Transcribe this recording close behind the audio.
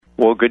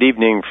Well, good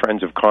evening,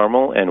 friends of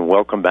Carmel, and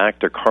welcome back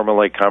to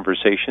Carmelite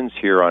Conversations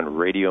here on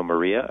Radio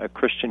Maria, a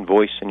Christian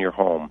voice in your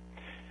home.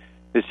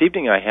 This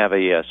evening I have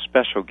a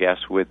special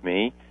guest with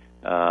me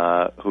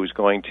who's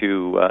going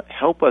to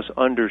help us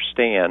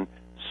understand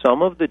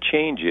some of the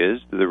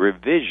changes, the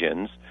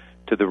revisions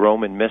to the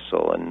Roman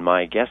Missal. And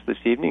my guest this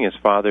evening is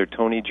Father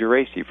Tony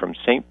Geraci from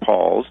St.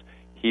 Paul's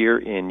here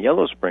in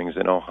Yellow Springs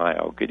in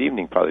Ohio. Good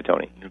evening, Father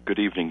Tony. Good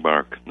evening,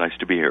 Mark. Nice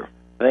to be here.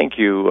 Thank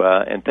you,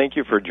 and thank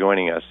you for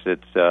joining us.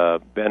 It's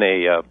been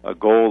a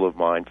goal of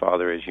mine,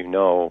 Father. As you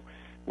know,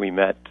 we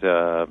met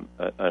a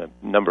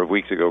number of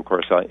weeks ago, of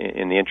course,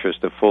 in the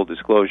interest of full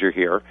disclosure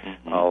here.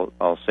 Mm-hmm.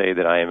 I'll say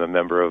that I am a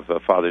member of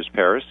Father's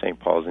Parish, St.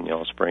 Paul's in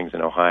Yellow Springs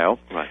in Ohio.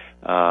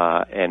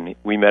 Right. And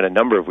we met a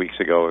number of weeks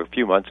ago, a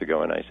few months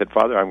ago, and I said,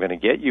 Father, I'm going to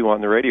get you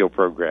on the radio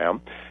program.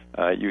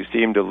 You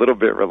seemed a little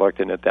bit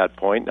reluctant at that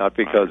point, not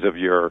because of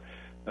your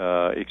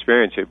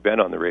experience. You've been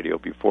on the radio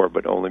before,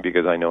 but only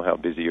because I know how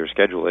busy your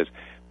schedule is.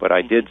 But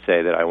I did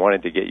say that I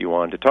wanted to get you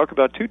on to talk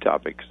about two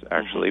topics,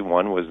 actually. Mm-hmm.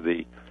 One was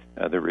the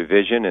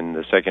revision, and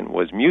the second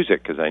was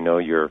music, because I know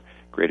your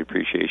great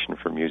appreciation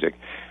for music.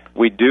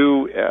 We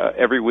do,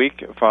 every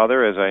week,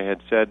 Father, as I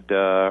had said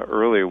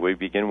earlier, we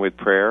begin with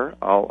prayer.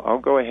 I'll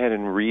go ahead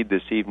and read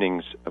this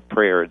evening's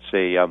prayer. It's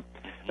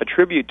a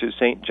tribute to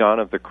St. John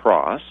of the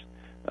Cross,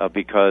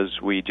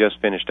 because we just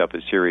finished up a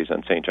series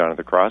on St. John of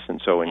the Cross,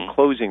 and so in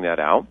closing that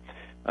out,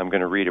 I'm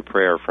going to read a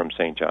prayer from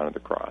St. John of the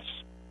Cross.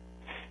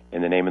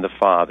 In the name of the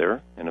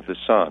Father, and of the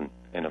Son,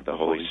 and of the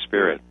Holy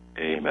Spirit.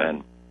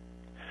 Amen.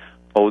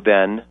 O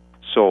then,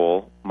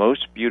 soul,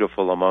 most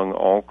beautiful among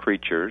all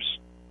creatures,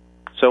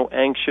 so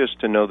anxious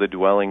to know the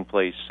dwelling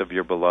place of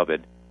your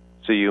beloved,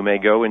 so you may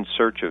go in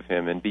search of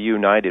him and be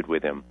united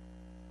with him.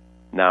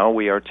 Now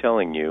we are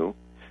telling you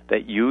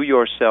that you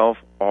yourself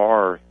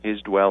are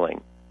his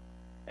dwelling,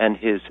 and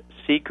his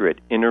secret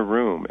inner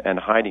room and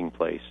hiding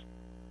place.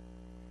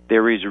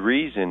 There is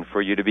reason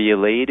for you to be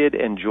elated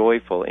and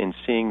joyful in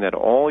seeing that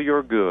all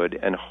your good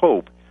and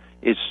hope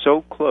is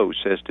so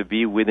close as to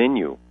be within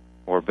you,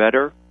 or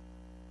better,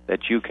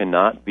 that you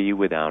cannot be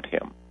without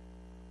him.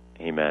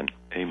 Amen.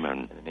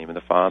 Amen. In the name of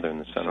the Father, and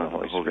the Son, and the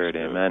Holy Spirit.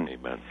 Amen.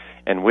 Amen.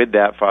 And with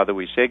that, Father,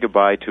 we say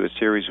goodbye to a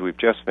series we've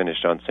just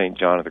finished on St.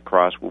 John of the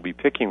Cross. We'll be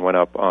picking one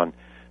up on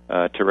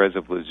Therese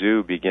of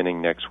Lisieux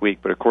beginning next week.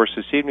 But, of course,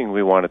 this evening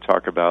we want to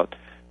talk about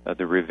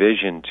the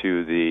revision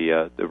to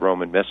the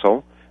Roman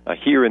Missal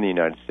here in the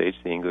United States,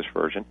 the English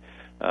version.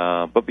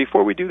 But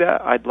before we do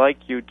that, I'd like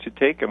you to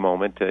take a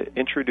moment to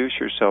introduce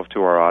yourself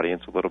to our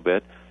audience a little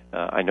bit.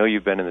 I know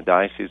you've been in the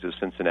Diocese of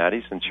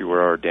Cincinnati since you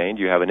were ordained.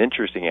 You have an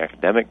interesting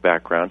academic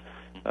background.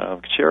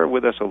 Share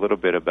with us a little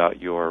bit about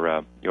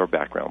your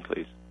background,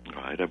 please.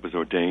 Right. I was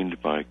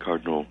ordained by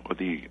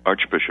the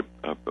Archbishop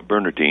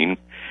Bernardine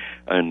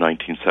in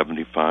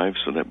 1975,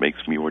 so that makes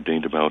me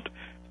ordained about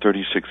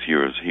 36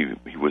 years.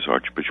 He was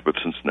Archbishop of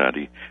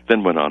Cincinnati,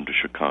 then went on to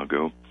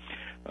Chicago.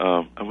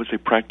 I was a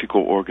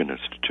practical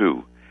organist,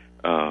 too,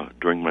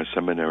 during my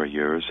seminary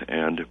years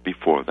and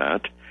before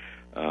that.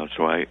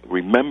 So I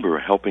remember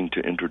helping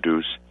to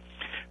introduce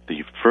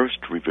the first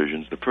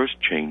revisions, the first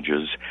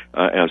changes,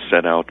 as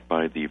set out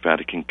by the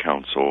Vatican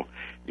Council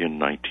in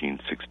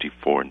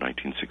 1964 and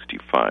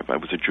 1965. I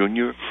was a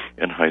junior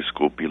in high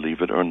school,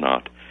 believe it or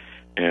not,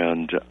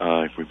 and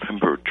I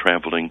remember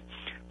traveling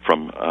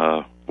from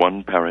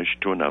one parish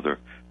to another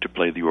to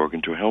play the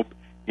organ to help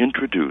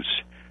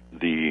introduce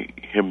the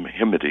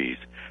hymnities,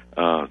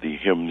 the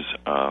hymns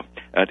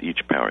at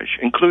each parish,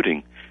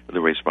 including the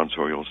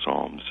responsorial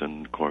psalms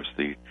and, of course,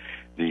 the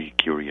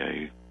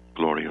Kyrie,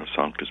 Gloria,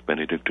 Sanctus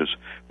Benedictus,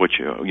 which,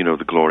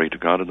 the glory to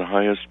God in the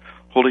highest,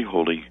 holy,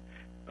 holy,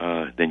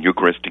 then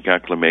Eucharistic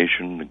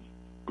acclamation, the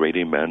great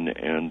Amen,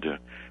 and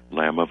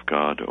Lamb of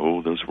God.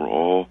 Oh, those were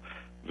all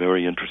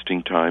very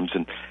interesting times.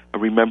 And I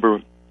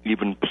remember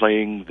even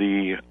playing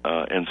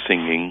and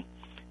singing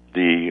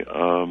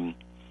and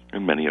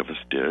many of us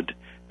did,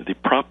 the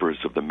propers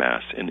of the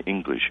Mass in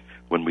English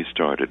when we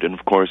started. And,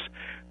 of course,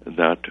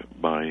 that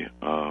by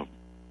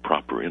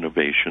proper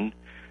innovation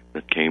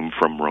that came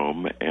from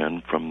Rome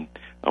and from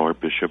our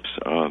bishops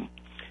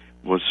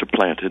was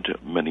supplanted,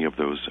 many of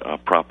those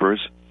propers,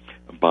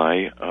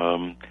 by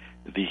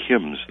the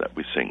hymns that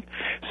we sing.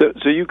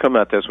 So you come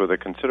at this with a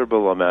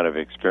considerable amount of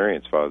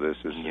experience, Father.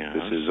 This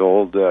is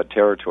old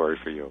territory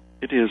for you.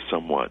 It is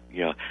somewhat,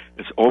 yeah.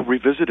 It's all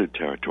revisited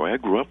territory. I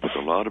grew up with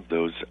a lot of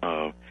those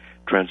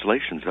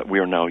translations that we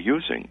are now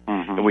using,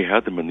 and we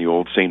had them in the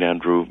old St.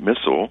 Andrew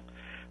Missal.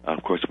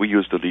 Of course, we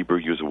used the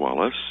Liber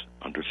Usualis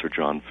under Sir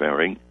John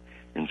Faring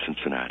in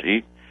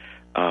Cincinnati.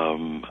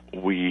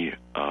 We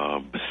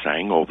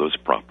sang all those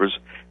propers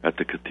at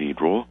the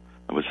cathedral.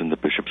 I was in the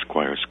Bishop's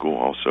Choir School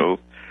also.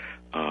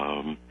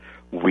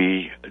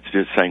 We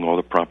sang all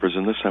the propers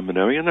in the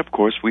seminary, and of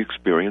course we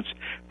experienced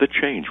the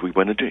change. We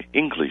went into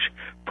English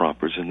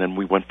propers, and then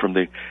we went from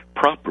the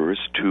propers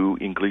to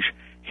English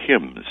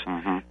hymns.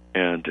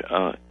 And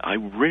I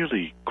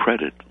really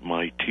credit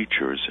my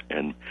teachers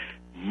and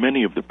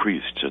many of the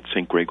priests at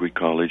St. Gregory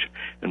College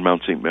and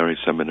Mount St. Mary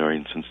Seminary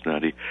in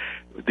Cincinnati.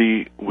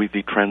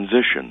 the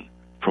transition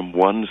from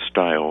one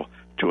style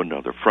to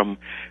another, from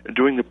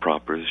doing the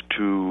propers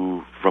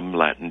from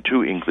Latin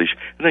to English,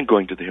 and then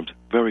going to the hymns.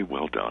 Very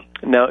well done.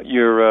 Now,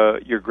 your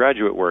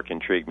graduate work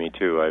intrigued me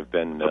too. I've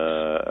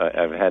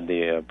had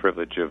the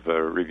privilege of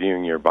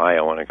reviewing your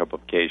bio on a couple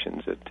of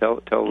occasions.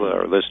 Tell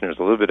our listeners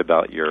a little bit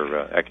about your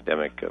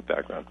academic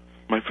background.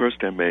 My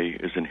first MA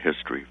is in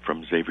history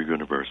from Xavier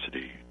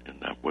University, and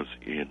that was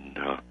in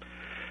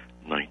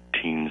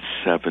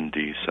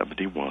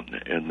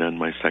 1970-71. And then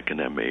my second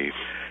MA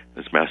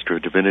is Master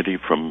of Divinity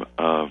from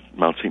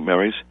Mount St.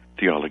 Mary's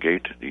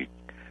Theologate, the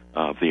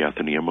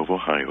Athenaeum of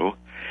Ohio.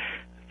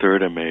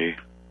 Third MA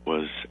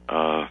was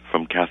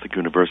from Catholic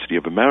University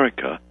of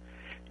America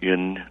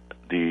in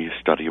the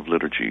study of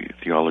liturgy,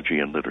 theology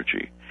and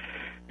liturgy.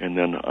 And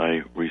then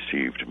I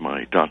received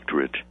my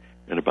doctorate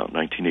in about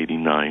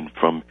 1989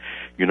 from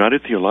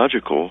United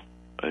Theological,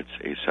 it's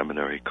a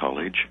seminary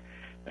college,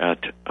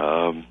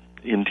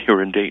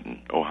 here in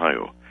Dayton,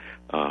 Ohio.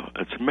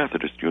 It's a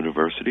Methodist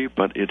university,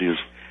 but it is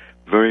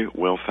very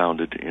well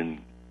founded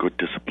in good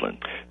discipline.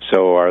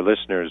 So our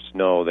listeners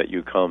know that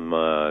you come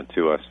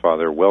to us,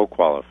 Father, well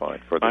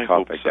qualified for the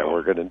topic that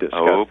we're going to discuss.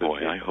 Oh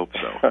boy, I hope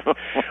so.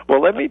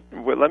 Well, let me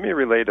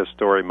relate a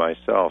story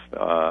myself.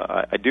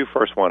 I do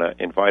first want to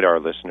invite our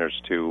listeners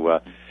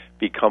to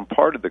become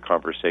part of the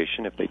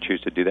conversation if they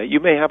choose to do that. You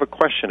may have a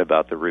question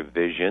about the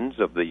revisions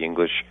of the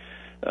English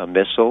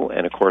Missal,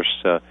 and of course,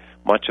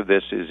 much of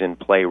this is in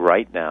play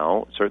right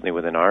now, certainly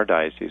within our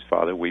diocese,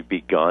 Father. We've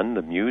begun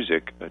the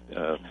music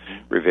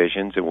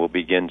revisions, and we'll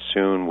begin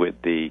soon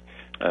with the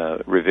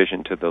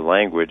revision to the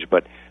language.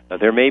 But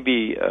there may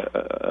be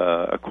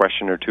a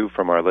question or two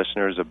from our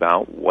listeners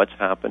about what's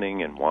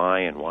happening and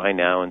why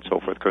now and so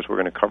forth. Of course, we're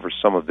going to cover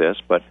some of this.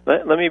 But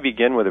let me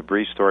begin with a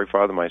brief story,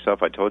 Father,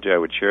 myself. I told you I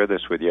would share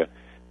this with you.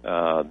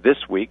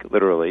 This week,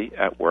 literally,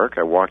 at work,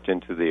 I walked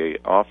into the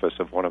office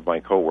of one of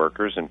my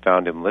coworkers and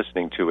found him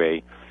listening to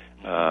a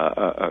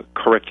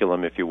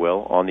curriculum, if you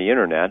will, on the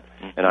Internet.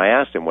 And I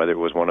asked him whether it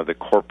was one of the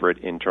corporate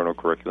internal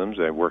curriculums.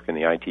 I work in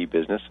the IT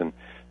business, and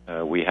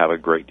we have a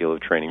great deal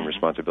of training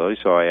responsibility.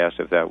 So I asked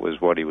if that was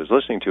what he was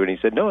listening to, and he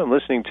said, "No, I'm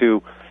listening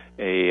to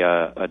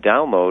a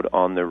download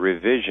on the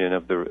revision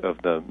of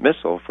the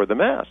Missal for the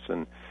Mass."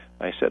 And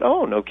I said,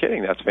 "Oh, no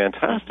kidding, that's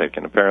fantastic."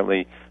 And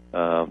apparently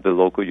the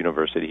local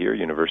university here,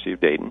 University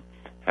of Dayton,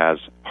 has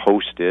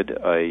hosted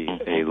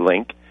a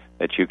link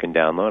that you can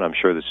download. I'm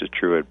sure this is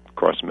true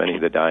across many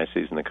of the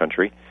dioceses in the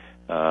country,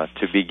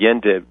 to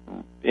begin to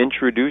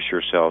introduce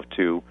yourself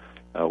to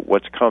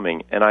what's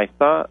coming. And I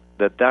thought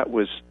that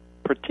was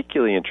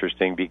particularly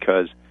interesting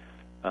because,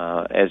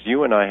 as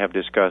you and I have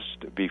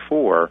discussed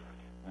before,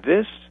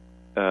 this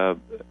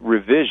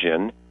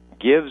revision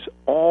gives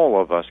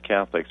all of us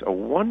Catholics a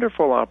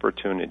wonderful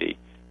opportunity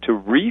to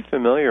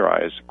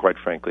refamiliarize, quite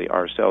frankly,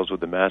 ourselves with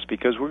the Mass,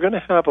 because we're going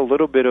to have a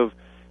little bit of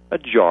a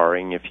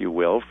jarring, if you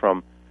will,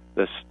 from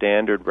the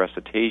standard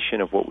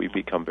recitation of what we've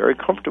become very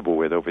comfortable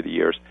with over the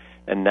years.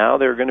 And now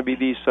there are going to be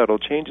these subtle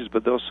changes,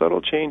 but those subtle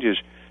changes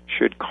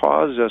should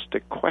cause us to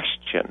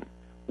question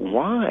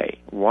why.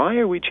 Why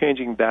are we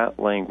changing that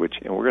language?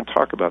 And we're going to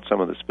talk about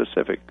some of the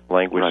specific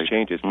language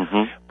changes.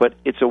 But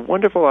it's a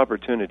wonderful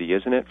opportunity,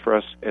 isn't it, for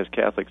us as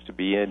Catholics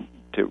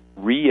to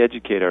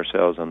re-educate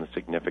ourselves on the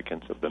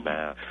significance of the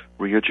Mass.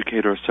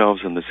 Re-educate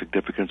ourselves on the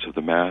significance of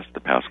the Mass,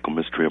 the Paschal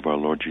mystery of our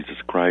Lord Jesus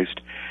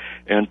Christ,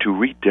 and to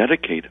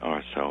rededicate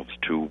ourselves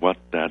to what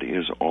that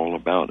is all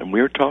about. And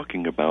we're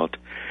talking about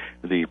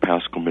the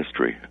Paschal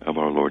mystery of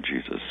our Lord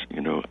Jesus,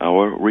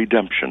 our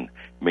redemption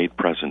made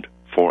present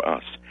for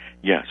us.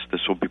 Yes,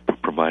 this will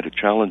provide a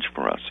challenge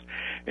for us.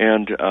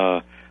 And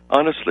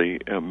honestly,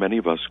 many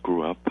of us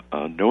grew up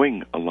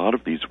knowing a lot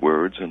of these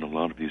words and a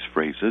lot of these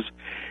phrases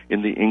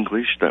in the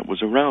English that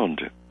was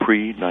around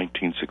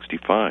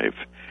pre-1965.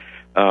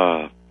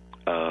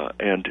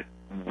 And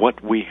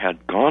what we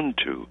had gone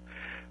to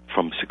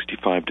from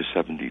 65 to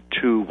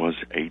 72 was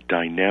a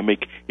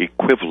dynamic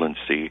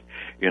equivalency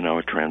in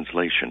our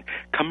translation,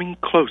 coming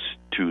close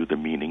to the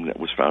meaning that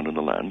was found in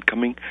the Latin,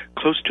 coming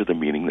close to the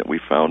meaning that we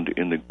found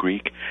in the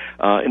Greek.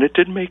 And it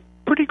did make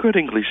pretty good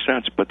English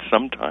sense, but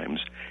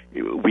sometimes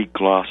we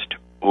glossed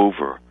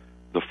over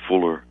the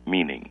fuller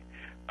meaning.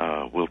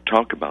 We'll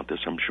talk about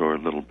this, I'm sure, a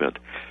little bit.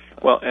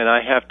 Well, and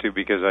I have to,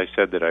 because I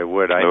said that I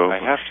would, I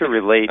have to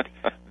relate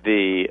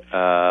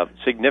the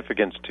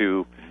significance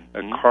to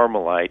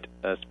Carmelite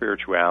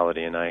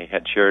spirituality, and I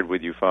had shared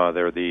with you,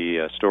 Father,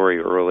 the story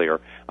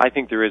earlier. I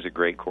think there is a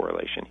great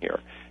correlation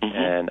here.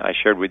 And I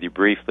shared with you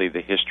briefly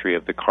the history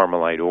of the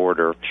Carmelite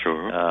order,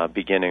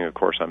 beginning, of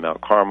course, on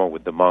Mount Carmel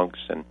with the monks,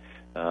 and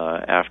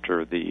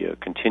after the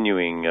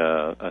continuing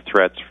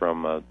threats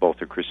from both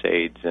the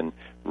Crusades and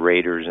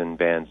raiders and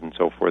bands and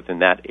so forth in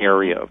that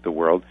area of the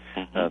world,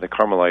 the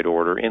Carmelite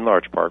order, in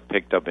large part,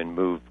 picked up and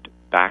moved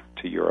back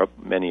to Europe.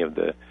 Many of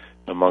the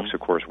monks, of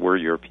course, were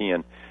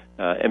European,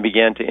 and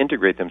began to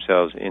integrate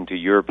themselves into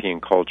European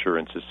culture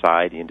and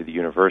society, into the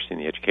university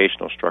and the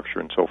educational structure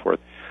and so forth,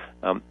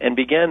 and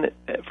began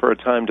for a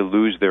time to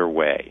lose their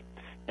way.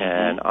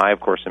 And I, of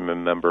course, am a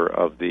member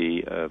of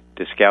the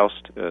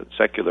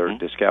secular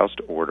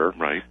Discalced order,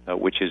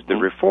 which is the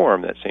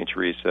reform that St.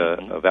 Teresa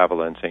of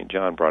Avila and St.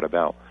 John brought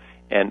about.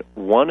 And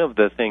one of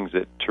the things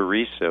that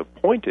Teresa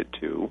pointed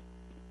to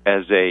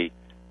as a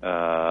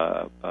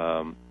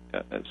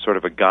sort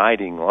of a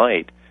guiding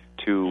light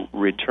to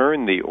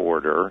return the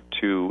order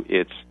to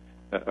its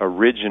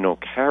original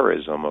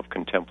charism of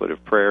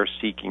contemplative prayer,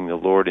 seeking the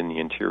Lord in the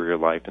interior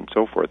life, and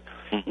so forth,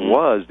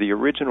 was the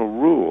original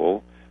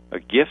rule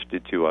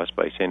gifted to us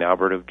by St.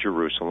 Albert of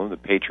Jerusalem, the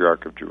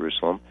Patriarch of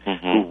Jerusalem,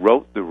 who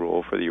wrote the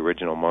rule for the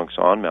original monks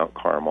on Mount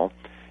Carmel.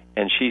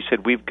 And she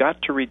said, we've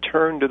got to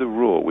return to the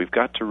rule. We've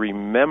got to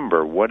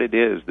remember what it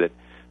is that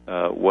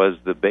was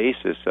the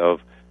basis of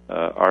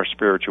our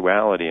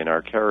spirituality and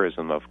our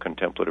charism of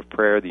contemplative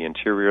prayer, the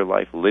interior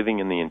life, living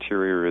in the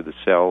interior of the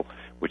cell,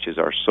 which is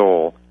our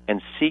soul,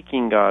 and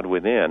seeking God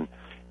within.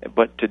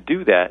 But to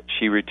do that,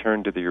 she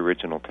returned to the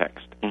original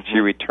text. She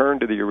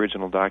returned to the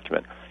original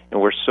document. And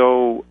we're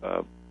so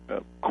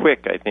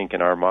quick, I think,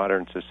 in our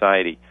modern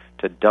society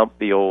to dump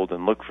the old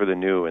and look for the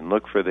new and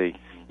look for the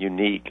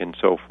unique and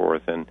so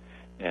forth and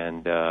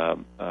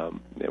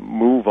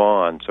move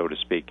on, so to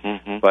speak.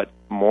 But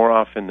more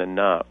often than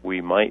not,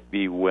 we might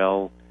be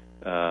well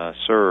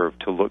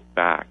served to look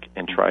back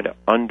and try to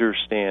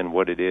understand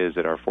what it is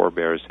that our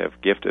forebears have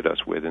gifted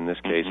us with, in this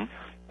case,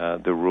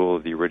 the rule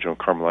of the original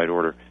Carmelite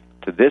order.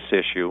 To this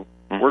issue,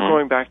 we're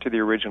going back to the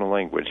original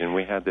language, and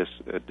we had this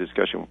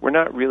discussion. We're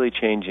not really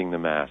changing the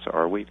Mass,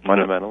 are we,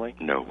 fundamentally?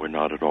 No, we're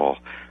not at all.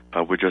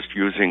 We're just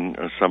using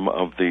some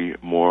of the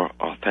more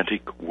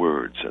authentic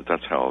words.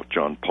 That's how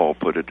John Paul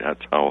put it.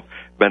 That's how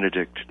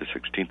Benedict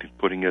XVI is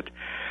putting it.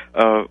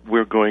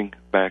 We're going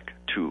back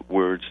to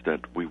words that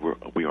we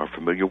are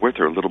familiar with.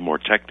 They're a little more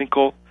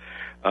technical,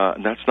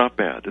 and that's not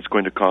bad. It's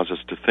going to cause us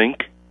to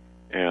think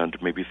and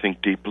maybe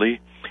think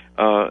deeply.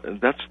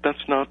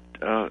 That's not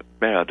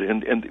bad.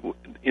 And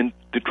in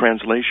the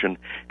translation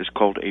is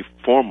called a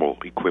formal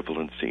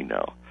equivalency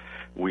now.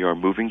 We are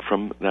moving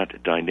from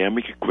that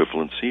dynamic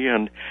equivalency,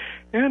 and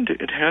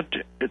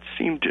it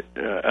seemed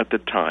at the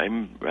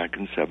time, back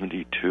in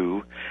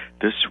 72,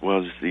 this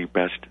was the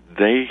best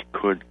they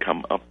could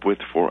come up with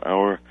for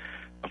our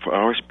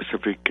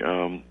specific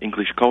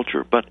English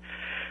culture. But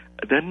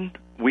then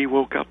we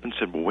woke up and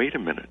said, well, wait a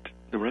minute,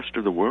 the rest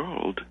of the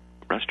world,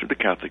 the rest of the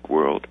Catholic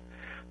world,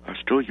 are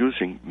still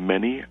using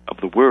many of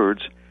the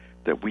words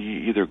that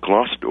we either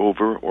glossed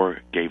over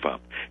or gave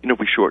up.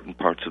 We shortened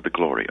parts of the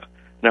Gloria.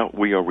 Now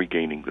we are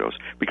regaining those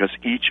because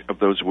each of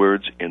those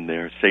words in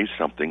there says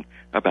something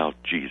about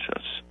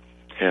Jesus.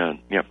 And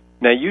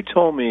Now you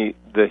told me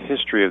the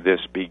history of this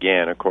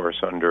began, of course,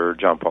 under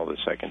John Paul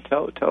II.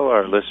 Tell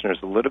our listeners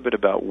a little bit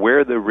about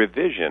where the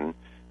revision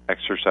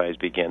exercise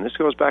began. This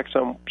goes back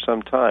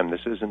some time.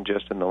 This isn't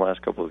just in the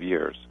last couple of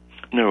years.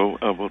 No,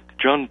 well,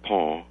 John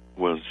Paul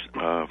was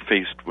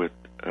faced with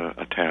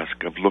a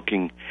task of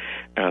looking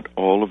at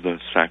all of the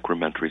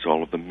sacramentaries,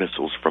 all of the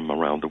missals from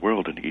around the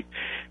world, and he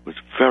was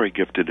very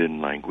gifted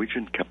in language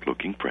and kept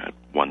looking for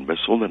one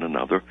missal and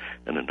another,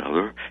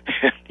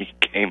 and he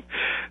came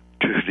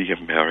to the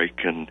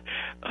American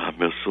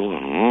missal,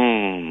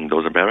 and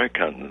those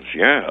Americans,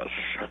 yes.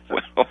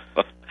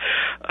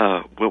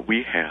 Well,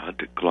 we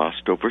had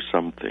glossed over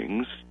some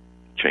things,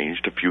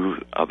 changed a few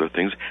other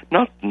things,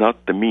 not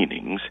the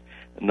meanings,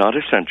 not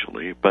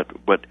essentially, but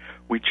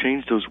we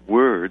changed those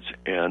words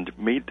and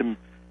made them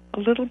a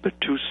little bit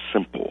too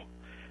simple.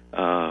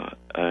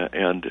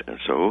 And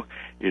so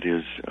it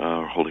is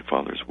our Holy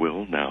Father's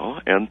will now,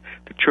 and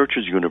the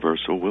Church's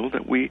universal will,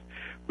 that we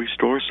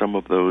restore some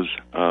of those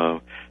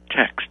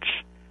texts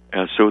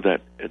so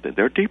that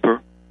they're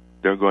deeper.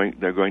 They're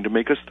going to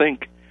make us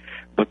think,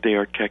 but they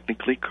are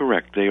technically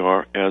correct. They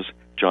are, as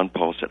John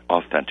Paul said,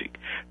 authentic.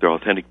 They're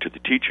authentic to the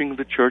teaching of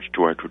the Church,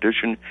 to our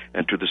tradition,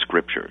 and to the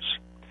Scriptures.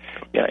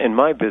 Yeah, in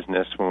my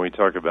business, when we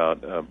talk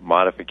about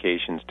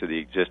modifications to the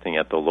existing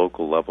at the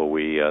local level,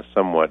 we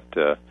somewhat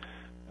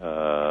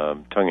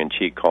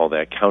tongue-in-cheek call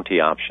that county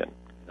option.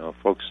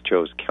 Folks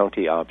chose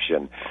county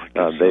option.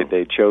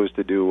 They chose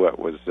to do what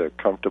was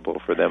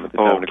comfortable for them at the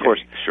time. And of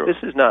course, this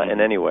is not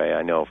in any way,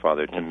 I know,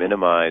 Father, to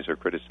minimize or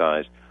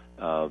criticize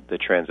the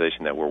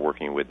translation that we're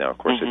working with now. Of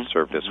course, it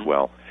served us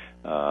well.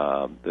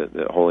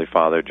 The Holy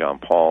Father, John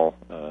Paul,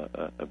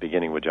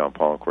 beginning with John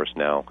Paul, of course,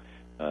 now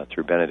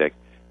through Benedict,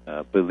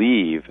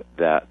 believe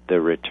that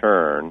the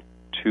return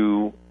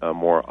to a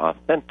more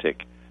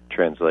authentic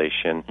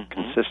translation,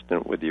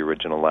 consistent with the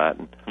original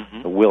Latin,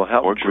 will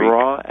help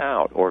draw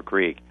out, or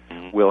Greek,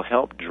 will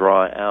help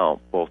draw out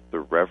both the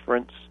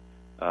reverence,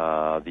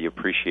 the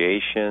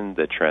appreciation,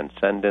 the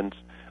transcendence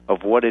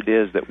of what it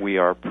is that we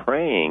are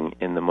praying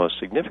in the most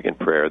significant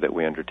prayer that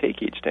we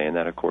undertake each day, and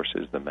that, of course,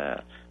 is the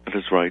Mass. That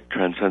is right.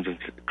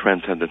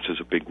 Transcendence is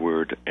a big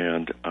word,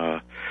 and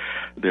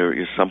there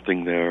is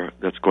something there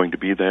that's going to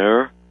be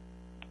there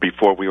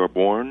before we are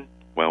born,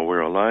 while we're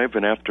alive,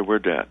 and after we're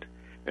dead,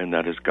 and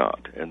that is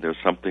God. And there's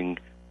something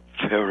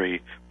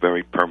very,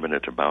 very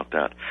permanent about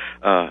that.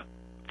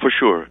 For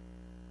sure,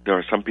 there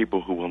are some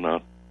people who will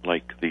not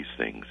like these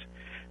things,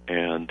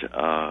 and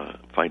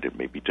find it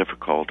maybe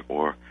difficult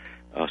or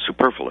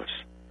superfluous.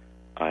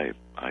 I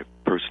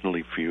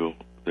personally feel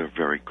they're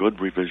very good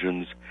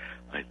revisions.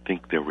 I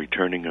think they're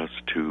returning us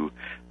to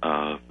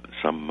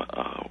some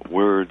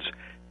words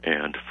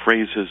and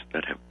phrases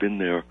that have been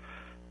there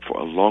for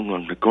a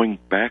long, going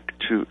back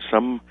to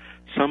some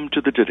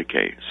to the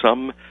Didache,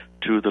 some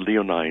to the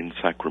Leonine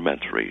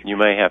Sacramentary. You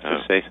may have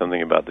to say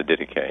something about the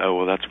Didache. Oh,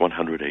 well, that's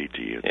 100 AD.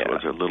 It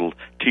was a little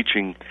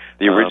teaching.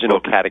 The original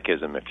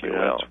catechism, if you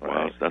will.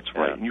 That's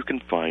right. And you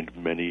can find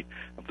many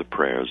of the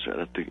prayers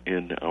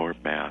in our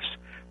Mass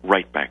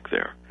right back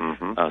there.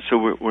 Mm-hmm.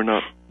 So we're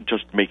not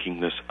just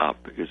making this up.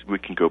 We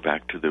can go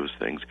back to those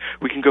things.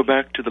 We can go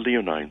back to the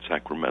Leonine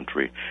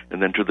Sacramentary,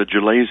 and then to the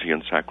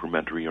Gelasian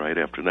Sacramentary right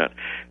after that.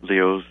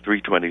 Leo's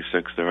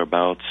 326,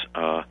 thereabouts.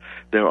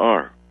 There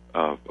are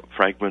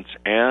fragments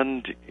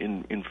and,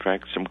 in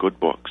fact, some good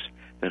books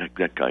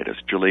that guide us.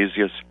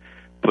 Gelasius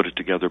put it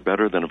together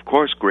better than, of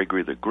course,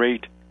 Gregory the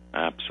Great.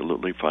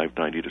 Absolutely,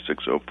 590 to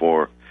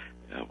 604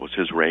 was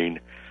his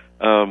reign.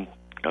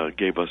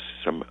 Gave us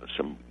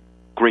some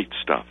great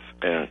stuff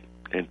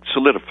and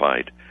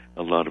solidified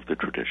a lot of the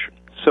tradition.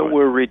 So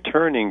we're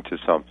returning to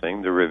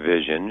something. The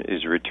revision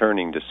is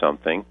returning to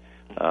something,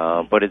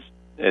 but it's,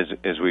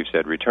 as we've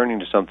said, returning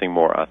to something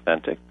more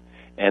authentic.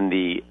 And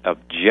the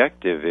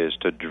objective is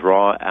to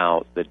draw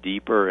out the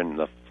deeper and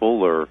the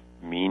fuller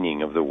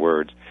meaning of the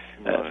words.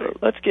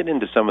 Let's get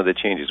into some of the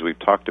changes. We've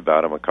talked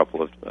about them a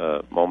couple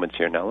of moments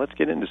here. Now let's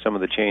get into some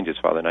of the changes,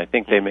 Father, and I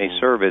think they may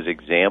serve as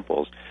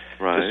examples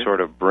to sort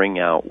of bring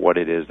out what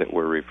it is that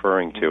we're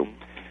referring to.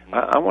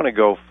 I want to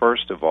go,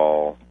 first of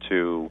all,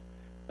 to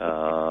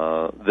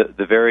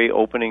the very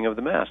opening of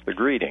the Mass, the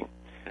greeting.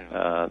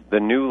 The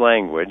new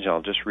language,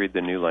 I'll just read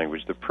the new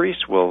language. The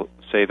priest will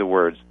say the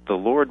words, "The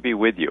Lord be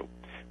with you."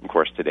 Of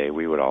course, today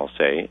we would all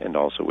say, "and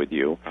also with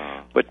you."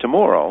 But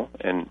tomorrow,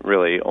 and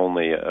really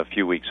only a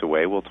few weeks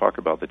away, we'll talk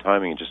about the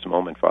timing in just a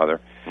moment, Father.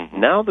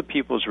 Now the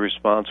people's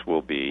response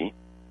will be,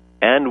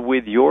 "and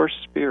with your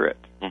spirit."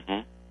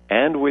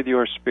 And with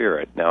your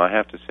spirit. Now, I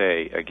have to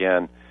say,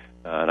 again,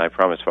 and I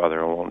promise, Father,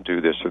 I won't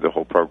do this through the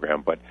whole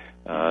program, but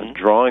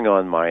drawing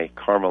on my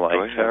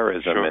Carmelite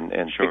charism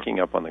and picking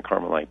up on the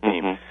Carmelite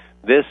theme,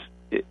 this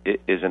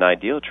is an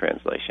ideal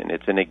translation.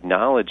 It's an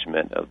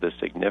acknowledgement of the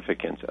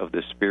significance of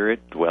the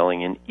Spirit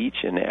dwelling in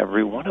each and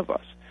every one of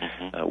us.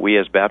 We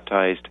as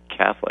baptized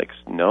Catholics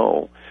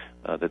know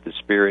that the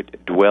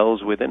Spirit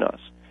dwells within us.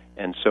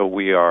 And so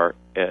we are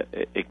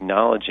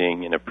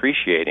acknowledging and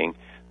appreciating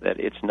that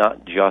it's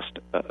not just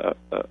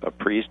a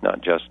priest,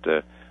 not just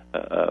a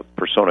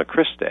persona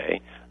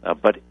Christi,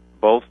 but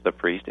both the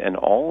priest and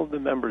all of the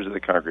members of the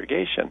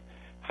congregation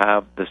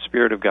have the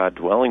Spirit of God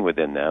dwelling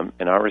within them.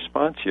 And our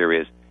response here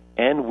is,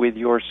 "and with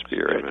your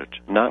spirit,"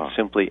 not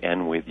simply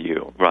 "and with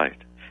you." Right.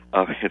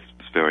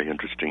 It's very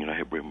interesting. I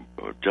have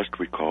just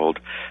recalled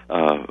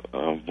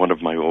one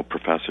of my old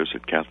professors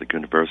at Catholic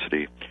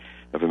University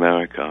of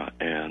America,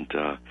 and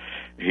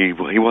he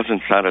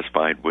wasn't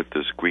satisfied with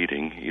this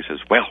greeting. He says,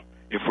 "Well,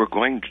 if we're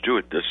going to do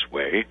it this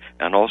way,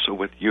 and also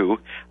with you,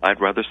 I'd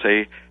rather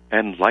say,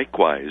 and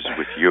likewise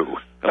with you."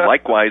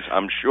 Likewise,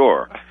 I'm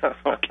sure.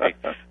 Okay.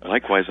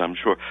 Likewise, I'm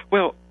sure.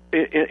 Well,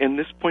 and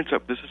this points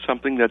up, this is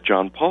something that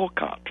John Paul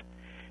caught.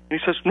 And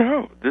he says,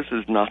 no, this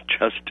is not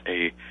just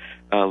a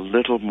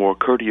little more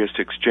courteous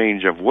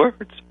exchange of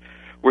words.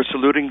 We're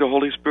saluting the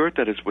Holy Spirit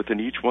that is within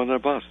each one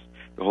of us,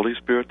 the Holy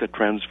Spirit that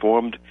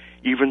transformed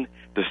even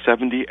the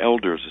 70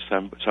 elders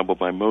assembled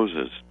by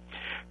Moses.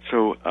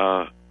 So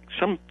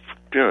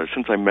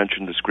since I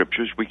mentioned the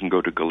Scriptures, we can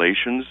go to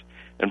Galatians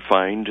and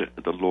find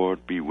the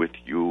Lord be with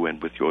you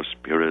and with your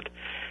spirit.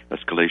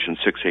 That's Galatians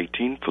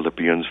 6:18,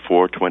 Philippians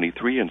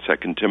 4:23, and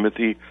 2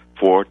 Timothy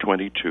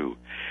 4:22.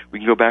 We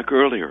can go back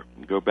earlier.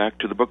 We can go back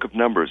to the book of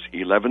Numbers,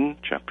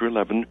 chapter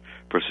 11,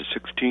 verses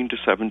 16 to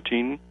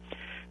 17.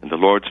 "And the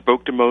Lord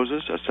spoke to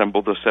Moses,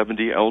 assemble the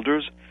 70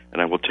 elders,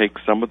 and I will take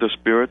some of the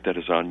Spirit that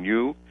is on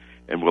you,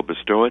 and will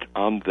bestow it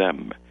on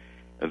them,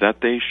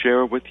 that they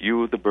share with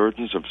you the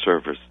burdens of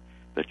service,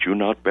 that you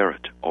not bear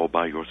it all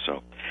by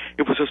yourself."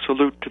 It was a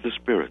salute to the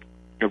Spirit,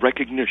 a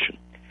recognition.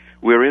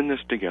 We're in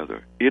this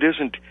together. It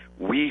isn't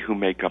we who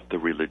make up the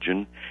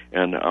religion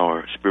and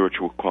our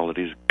spiritual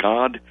qualities.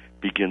 God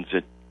begins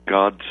it.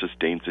 God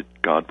sustains it.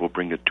 God will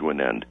bring it to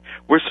an end.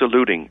 We're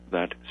saluting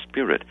that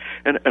Spirit.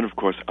 And of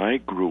course, I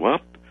grew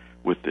up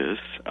with this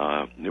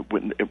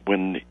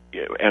when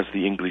as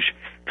the English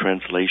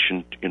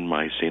translation in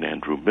my St.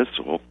 Andrew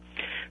Missal,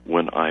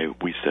 when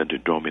we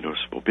said Dominus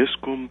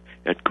vobiscum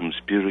et cum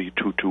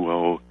spiritu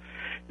tuo,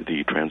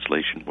 the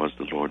translation was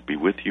 "the Lord be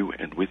with you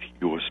and with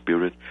your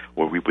spirit,"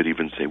 or we would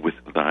even say "with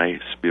thy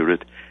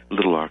spirit," a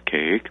little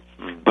archaic,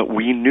 but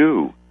we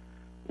knew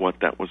what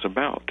that was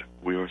about.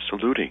 We are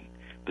saluting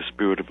the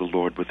Spirit of the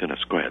Lord within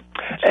us. Go ahead.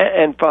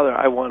 And Father,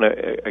 I want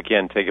to,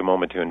 again, take a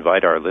moment to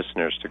invite our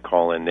listeners to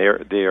call in.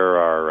 There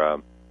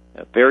are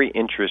very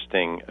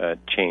interesting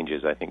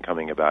changes, I think,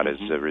 coming about as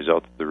a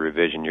result of the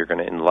revision. You're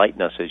going to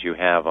enlighten us, as you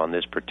have on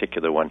this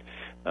particular one,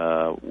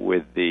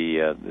 with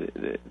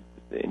the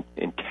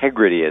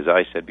integrity, as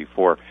I said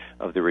before,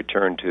 of the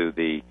return to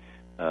the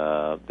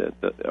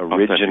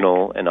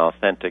original and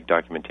authentic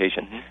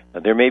documentation. Mm-hmm.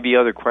 There may be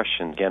other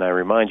questions. Again, I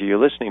remind you, you're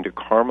listening to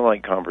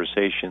Carmelite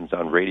Conversations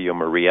on Radio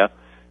Maria,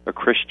 a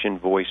Christian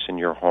voice in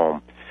your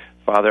home.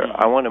 Father,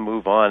 I want to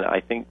move on.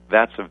 I think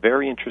that's a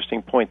very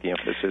interesting point, the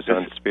emphasis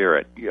on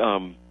spirit.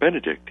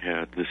 Benedict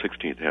the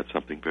 16th had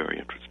something very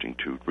interesting,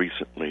 too,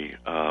 recently.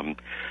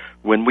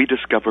 When we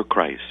discover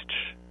Christ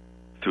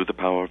through the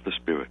power of the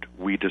Spirit,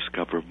 we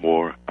discover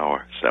more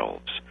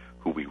ourselves,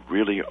 who we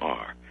really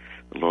are.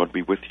 The Lord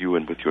be with you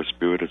and with your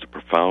spirit, as a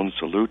profound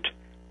salute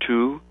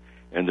to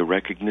and the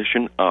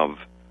recognition of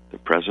the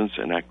presence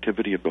and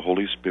activity of the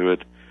Holy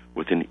Spirit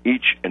within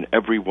each and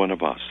every one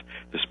of us,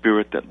 the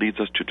Spirit that leads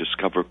us to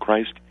discover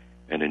Christ,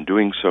 and in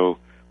doing so,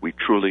 we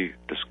truly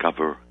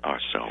discover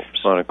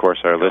ourselves. Well, and of course,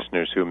 our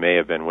listeners who may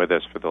have been with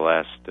us for the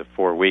last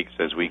 4 weeks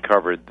as we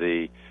covered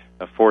the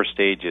 4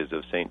 stages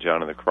of St.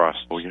 John of the Cross,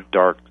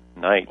 dark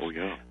night.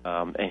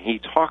 And he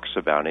talks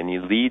about, and he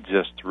leads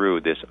us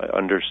through this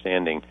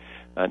understanding,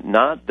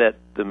 not that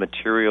the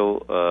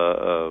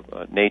material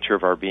nature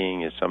of our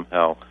being is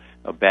somehow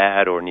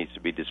bad or needs to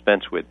be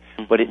dispensed with,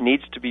 but it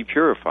needs to be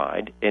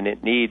purified, and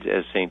it needs,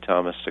 as St.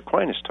 Thomas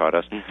Aquinas taught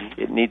us,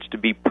 it needs to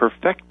be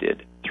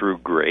perfected through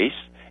grace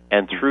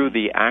and through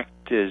the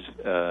active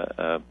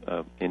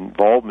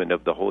involvement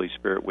of the Holy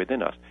Spirit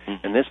within us.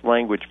 And this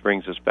language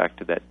brings us back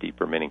to that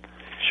deeper meaning.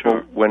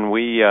 Sure. Well, when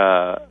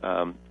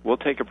we'll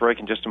take a break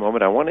in just a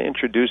moment. I want to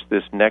introduce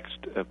this next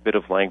bit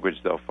of language,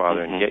 though,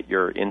 Father, and get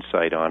your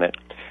insight on it.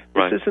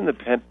 This is in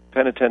the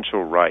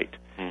penitential rite.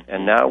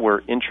 And now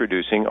we're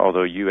introducing,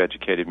 although you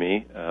educated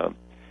me,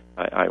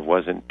 I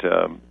wasn't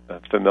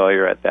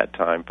familiar at that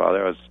time,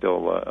 Father. I was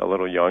still a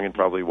little young and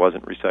probably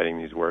wasn't reciting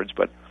these words.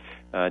 But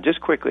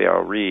just quickly,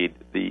 I'll read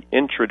the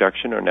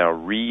introduction, or now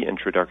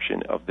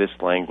reintroduction, of this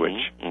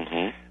language.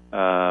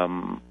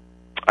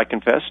 I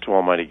confess to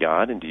Almighty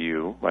God and to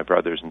you, my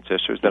brothers and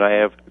sisters, that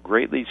I have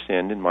greatly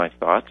sinned in my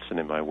thoughts and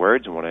in my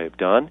words and what I have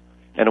done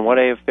and in what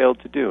I have failed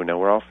to do. Now,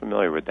 we're all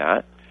familiar with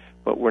that.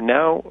 But we're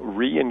now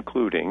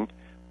re-including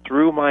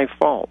through my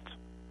fault,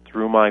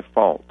 through my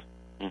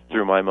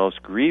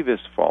most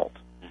grievous fault.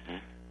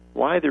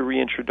 Why the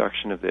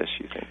reintroduction of this,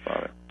 you think,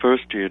 Father?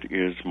 First, it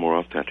is more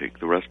authentic.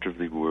 The rest of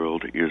the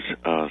world is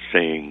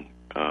saying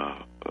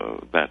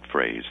that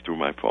phrase, through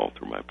my fault,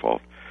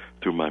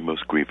 through my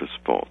most grievous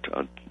fault.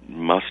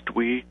 Must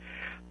we?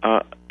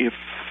 If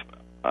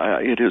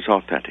it is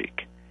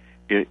authentic.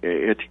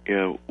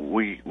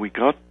 We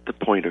got the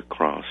point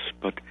across,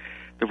 but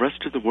the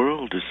rest of the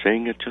world is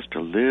saying it just a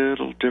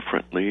little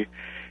differently.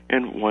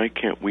 And why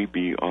can't we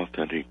be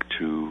authentic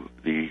to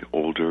the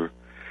older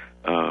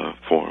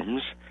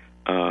forms?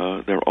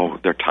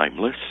 They're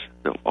timeless.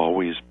 They'll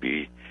always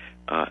be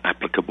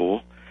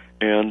applicable.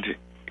 And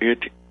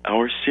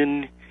our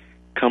sin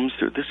comes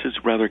through. This is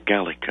rather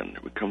Gallican.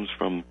 It comes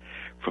from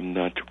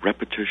that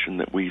repetition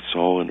that we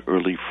saw in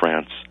early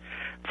France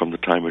from the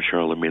time of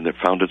Charlemagne that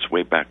found its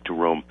way back to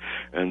Rome,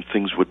 and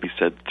things would be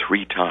said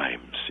 3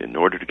 times in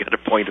order to get a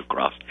point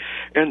across.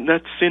 And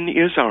that sin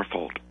is our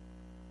fault,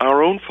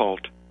 our own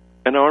fault,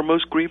 and our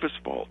most grievous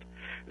fault.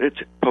 It's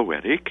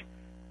poetic,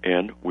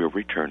 and we're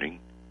returning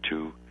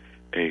to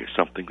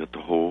something that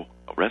the whole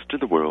rest of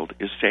the world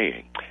is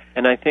saying.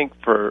 And I think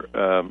for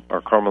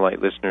our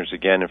Carmelite listeners,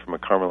 again, and from a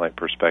Carmelite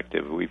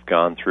perspective, we've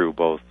gone through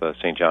both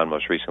St. John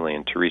most recently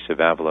and Teresa of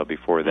Avila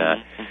before that.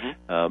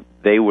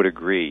 They would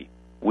agree.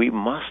 We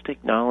must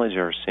acknowledge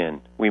our sin.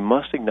 We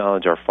must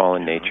acknowledge our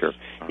fallen nature.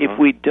 If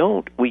we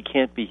don't, we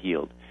can't be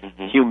healed.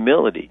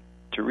 Humility.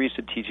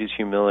 Teresa teaches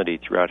humility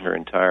throughout her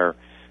entire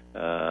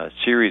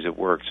series of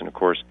works, and of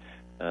course,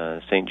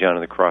 St. John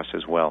of the Cross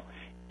as well.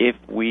 If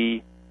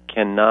we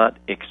cannot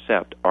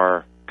accept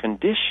our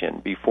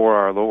condition before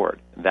our Lord,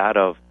 that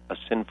of a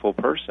sinful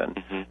person,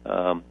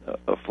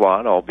 a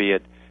flawed,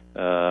 albeit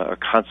a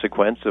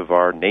consequence of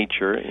our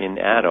nature in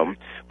Adam,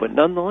 but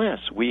nonetheless,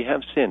 we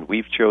have sinned.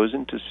 We've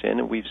chosen to sin,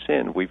 and we've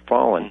sinned. We've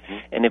fallen.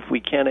 And if we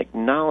can't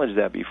acknowledge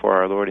that before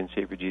our Lord and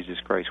Savior Jesus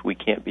Christ, we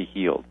can't be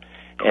healed.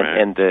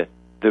 And the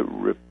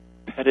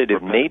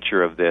repetitive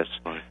nature of this,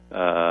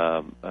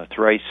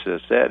 thrice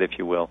said, if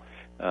you will,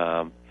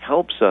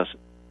 helps us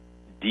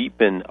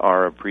deepen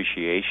our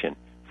appreciation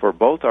for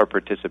both our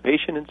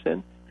participation in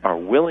sin, our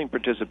willing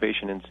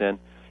participation in sin,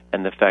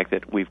 and the fact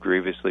that we've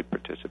grievously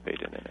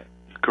participated in it.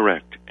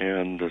 Correct.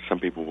 And some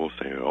people will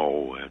say,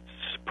 oh,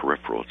 it's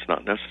peripheral, it's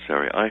not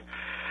necessary.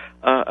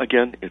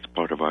 Again, it's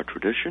part of our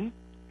tradition.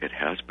 It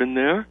has been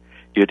there.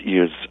 It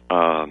is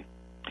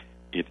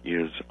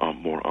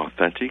more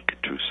authentic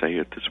to say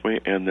it this way.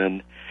 And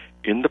then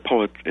in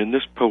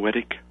this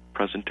poetic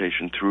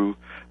presentation, through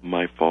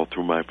my fault,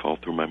 through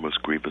my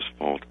most grievous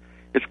fault,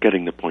 it's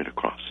getting the point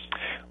across.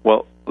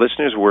 Well,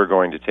 listeners, we're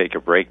going to take a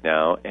break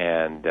now,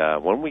 and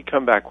when we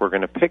come back, we're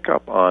going to pick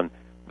up on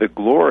the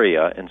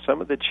Gloria and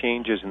some of the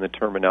changes in the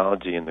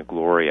terminology in the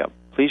Gloria.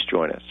 Please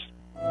join us.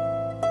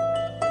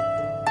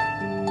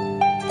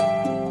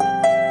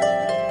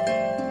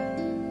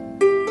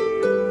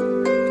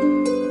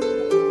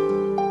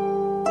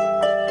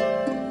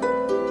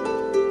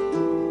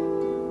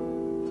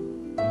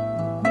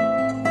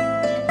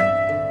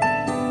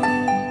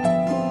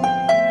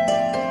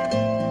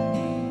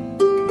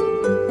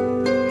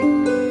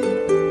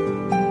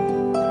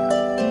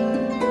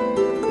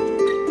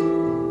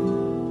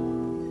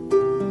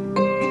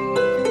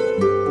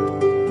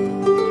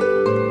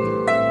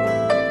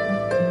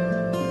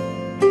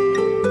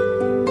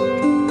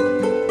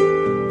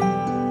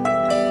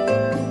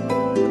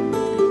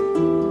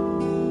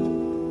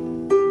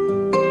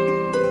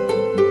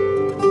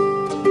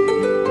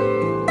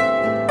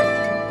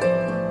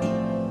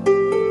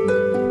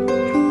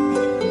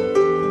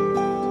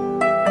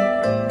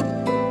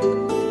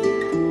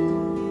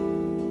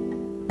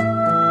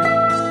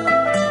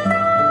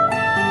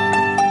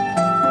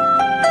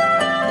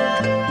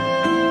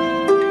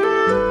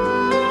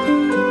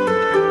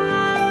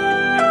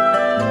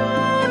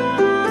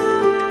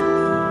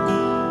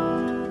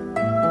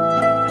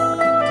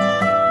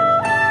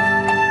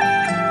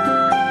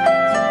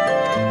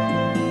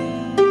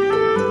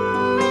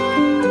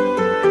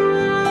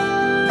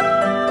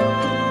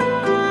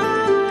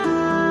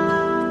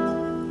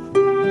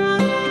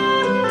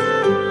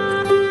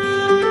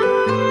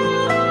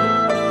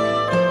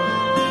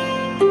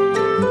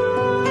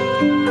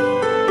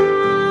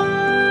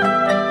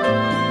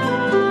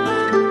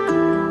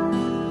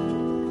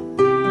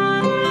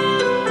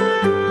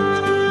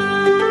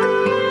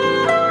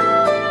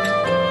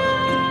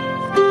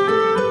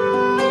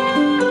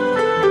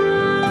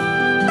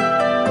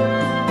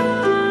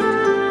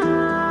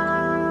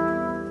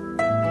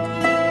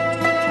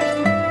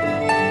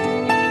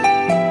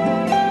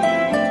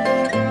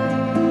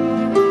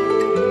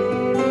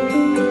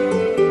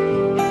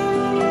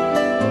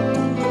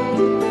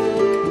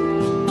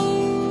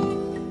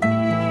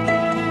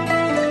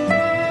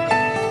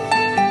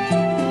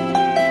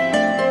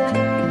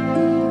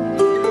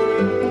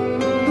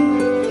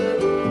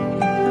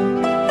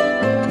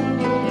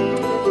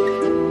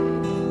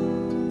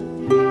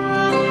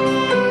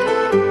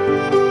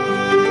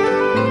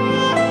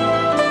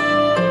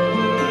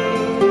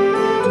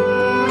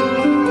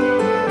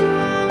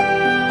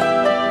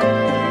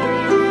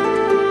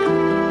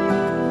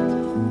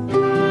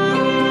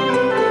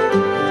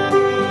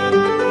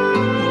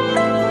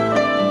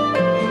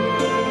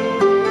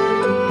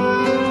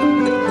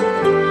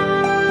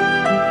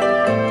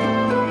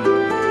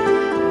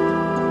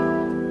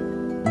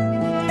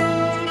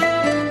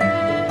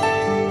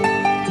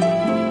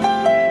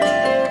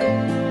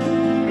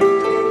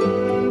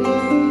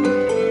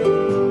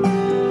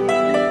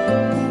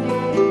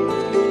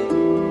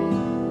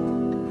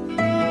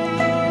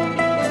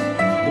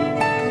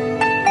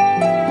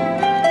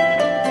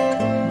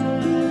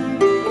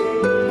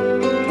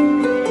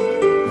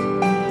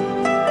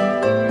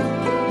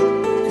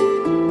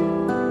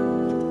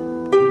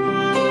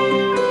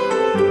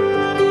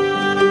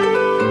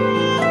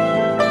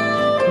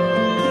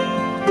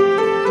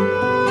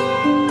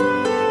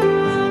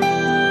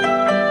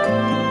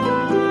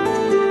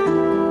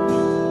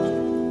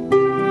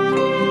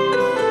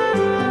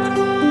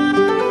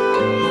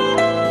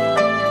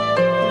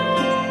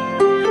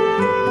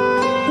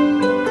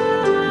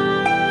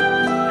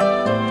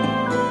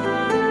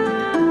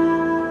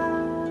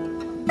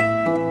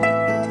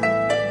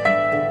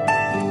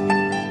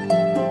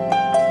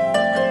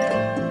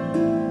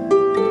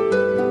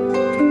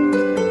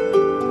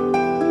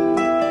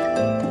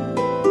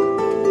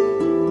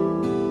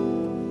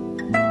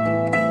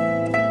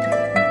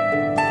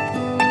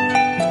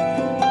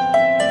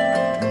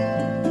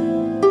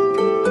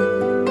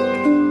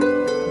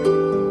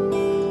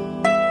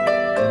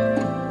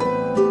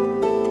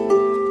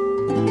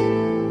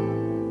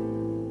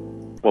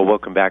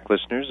 back,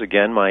 listeners.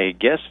 Again, my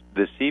guest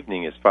this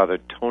evening is Father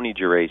Tony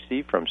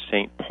Geraci from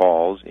St.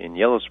 Paul's in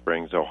Yellow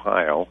Springs,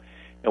 Ohio.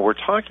 And we're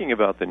talking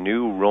about the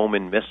new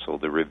Roman Missal,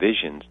 the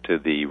revisions to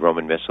the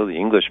Roman Missal, the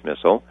English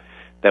Missal,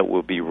 that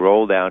will be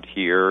rolled out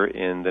here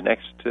in the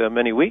next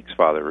many weeks,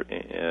 Father,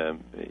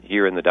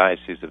 here in the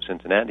Diocese of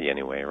Cincinnati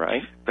anyway,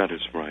 right? That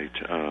is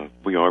right.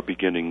 We are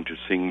beginning to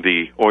sing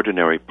the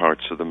ordinary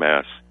parts of the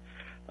Mass,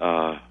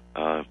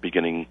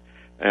 beginning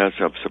as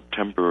of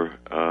September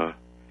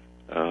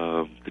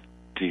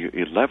the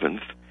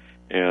 11th,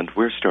 and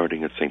we're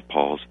starting at St.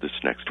 Paul's this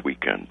next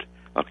weekend,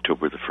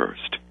 October the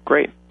 1st.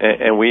 Great.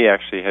 And we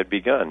actually had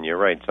begun, you're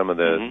right, some of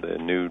the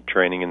new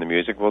training in the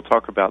music. We'll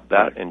talk about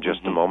that in just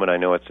a moment. I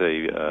know it's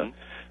a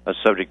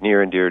subject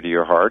near and dear to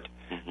your heart.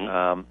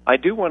 I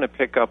do want to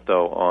pick up,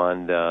 though,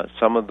 on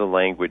some of the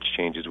language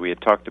changes we had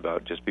talked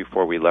about just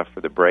before we left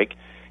for the break.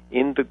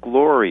 In the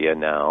Gloria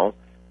now,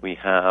 we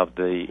have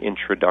the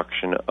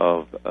introduction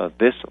of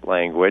this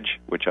language,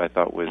 which I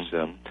thought was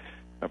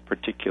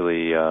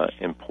particularly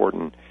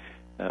important.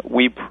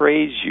 We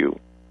praise you.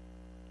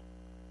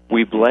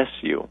 We bless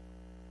you.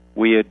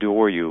 We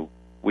adore you.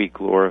 We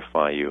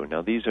glorify you.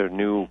 Now, these are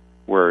new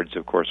words,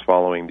 of course,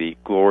 following the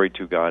glory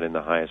to God in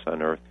the highest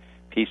on earth,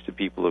 peace to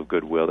people of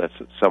goodwill. That's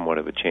somewhat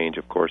of a change,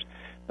 of course.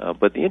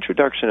 But the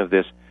introduction of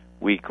this,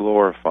 we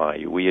glorify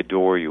you, we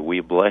adore you, we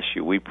bless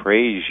you, we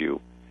praise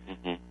you.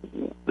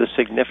 The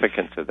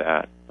significance of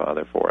that,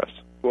 Father, for us.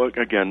 Well,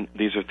 again,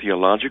 these are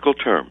theological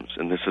terms,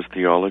 and this is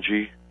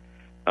theology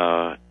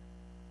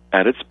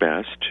at its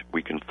best.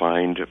 We can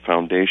find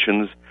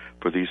foundations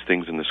for these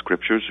things in the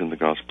Scriptures, in the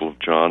Gospel of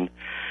John,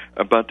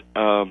 and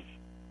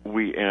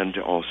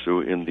also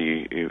in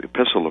the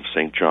Epistle of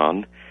St.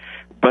 John.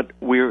 But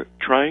we're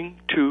trying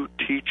to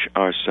teach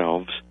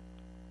ourselves,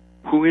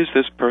 who is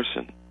this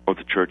person? Or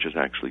the Church is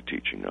actually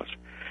teaching us.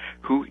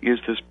 Who is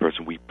this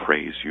person? We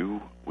praise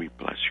you, we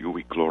bless you,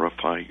 we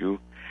glorify you.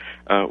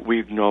 We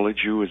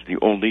acknowledge you as the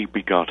only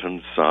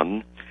begotten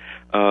Son.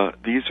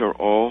 These are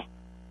all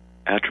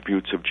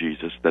attributes of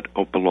Jesus that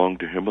belong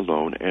to him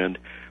alone, and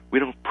we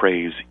don't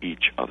praise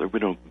each other. We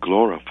don't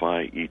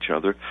glorify each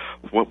other.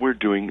 What we're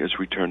doing is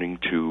returning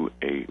to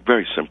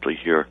very simply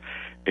here,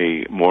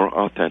 a more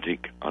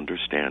authentic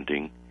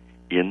understanding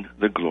in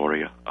the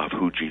Gloria of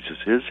who Jesus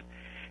is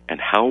and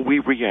how we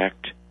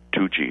react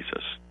to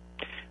Jesus.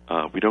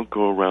 We don't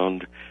go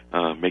around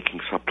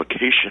making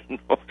supplication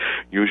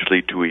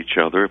usually to each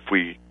other. If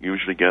we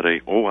usually get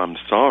I'm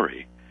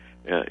sorry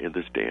in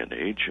this day and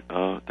age,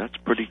 that's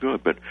pretty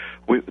good. But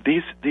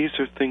these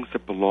are things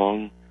that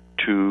belong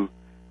to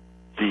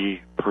the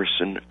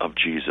person of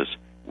Jesus.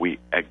 We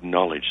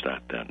acknowledge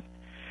that then.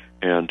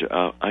 And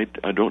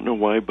I don't know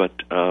why, but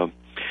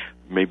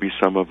maybe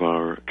some of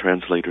our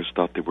translators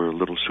thought they were a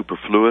little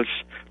superfluous,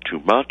 too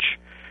much,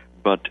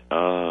 but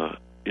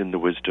in the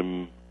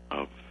wisdom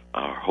of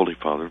our Holy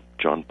Father,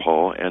 John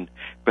Paul, and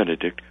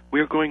Benedict,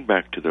 we are going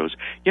back to those.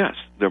 Yes,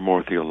 they're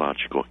more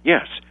theological.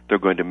 Yes, they're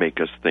going to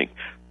make us think.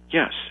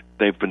 Yes,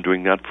 they've been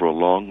doing that for a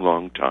long,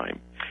 long time.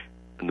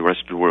 And the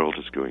rest of the world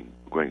is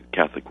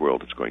Catholic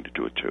world is going to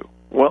do it too.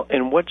 Well,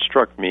 and what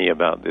struck me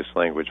about this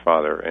language,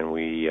 Father, and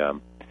we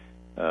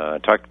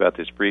talked about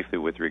this briefly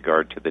with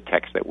regard to the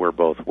text that we're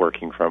both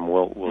working from.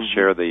 We'll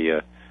share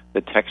the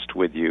text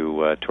with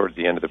you towards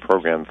the end of the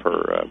program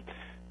for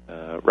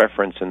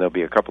reference, and there'll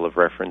be a couple of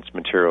reference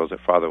materials that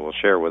Father will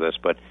share with us.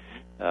 But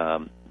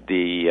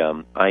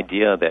the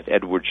idea that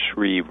Edward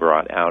Shreve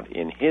brought out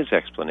in his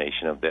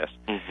explanation of this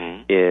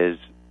is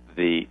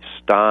the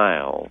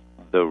style,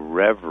 the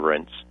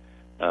reverence,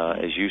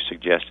 as you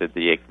suggested,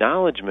 the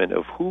acknowledgement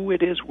of who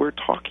it is we're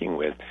talking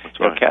with. That's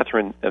right.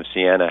 Catherine of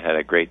Siena had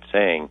a great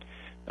saying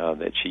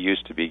that she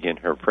used to begin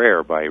her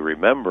prayer by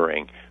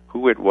remembering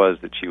who it was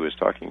that she was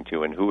talking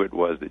to and who it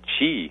was that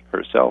she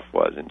herself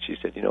was. And she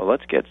said,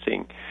 let's get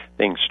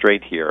things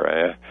straight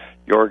here.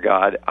 You're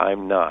God,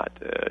 I'm not.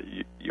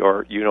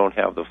 You don't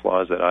have the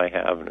flaws that I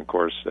have, and of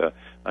course,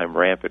 I'm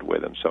rampant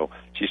with them. So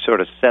she sort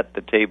of set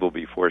the table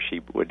before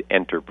she would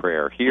enter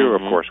prayer. Here,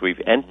 of course,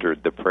 we've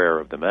entered the prayer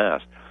of the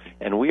Mass,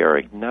 and we are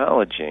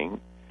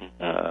acknowledging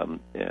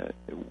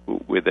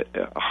with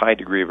a high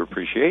degree of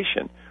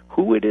appreciation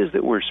who it is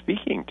that we're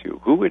speaking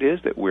to, who it is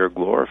that we're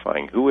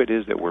glorifying, who it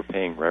is that we're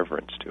paying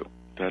reverence to.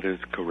 That is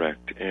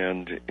correct.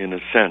 And in a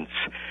sense,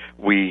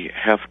 we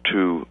have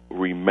to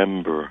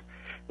remember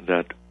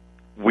that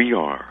we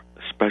are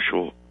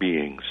special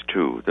beings,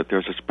 too, that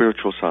there's a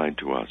spiritual side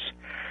to us.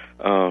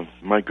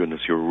 My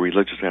goodness, your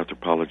religious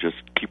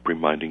anthropologists keep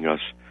reminding us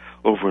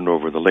over and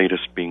over, the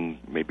latest being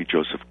maybe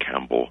Joseph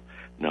Campbell,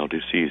 now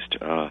deceased.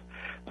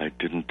 I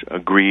didn't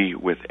agree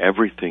with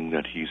everything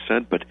that he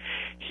said, but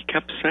he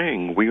kept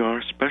saying we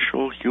are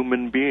special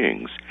human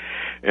beings.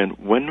 And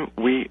when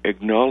we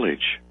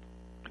acknowledge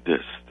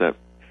this, that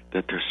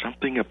there's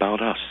something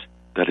about us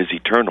that is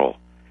eternal,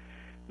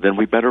 then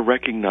we better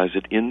recognize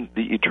it in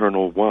the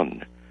eternal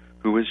one,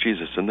 who is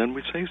Jesus. And then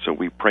we say so.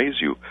 We praise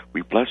you,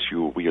 we bless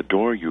you, we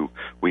adore you,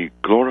 we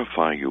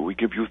glorify you, we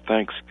give you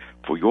thanks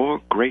for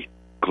your great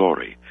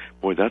glory.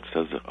 Boy, that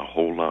says a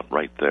whole lot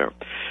right there.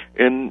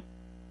 And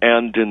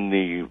And in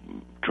the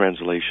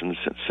translations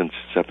since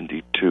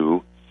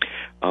 72,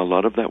 a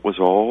lot of that was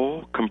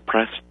all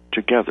compressed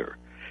together.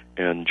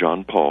 And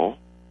Pope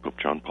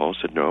John Paul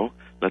said, no,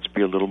 let's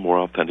be a little more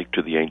authentic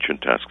to the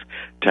ancient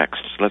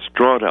texts. Let's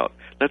draw it out.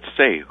 Let's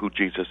say who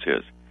Jesus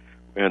is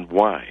and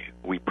why.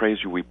 We praise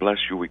you, we bless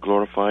you, we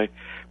glorify,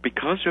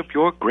 because of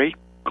your great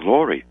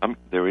glory.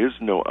 There is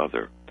no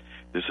other.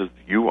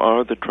 You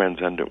are the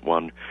transcendent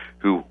one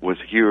who was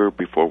here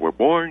before we're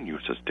born. You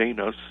sustain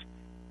us,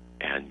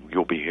 and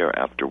you'll be here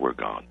after we're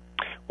gone.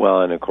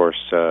 Well, and of course,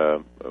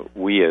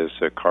 we as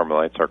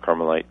Carmelites, our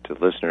Carmelite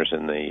listeners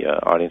in the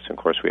audience, and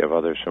of course, we have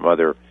others from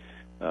other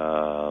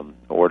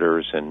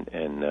orders and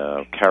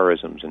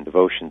charisms and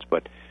devotions,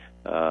 but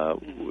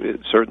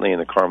certainly in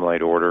the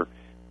Carmelite order,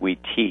 we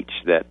teach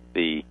that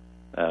the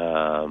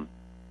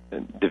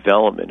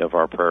development of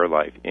our prayer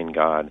life in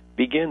God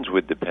begins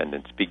with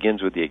dependence,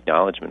 begins with the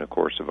acknowledgement, of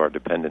course, of our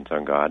dependence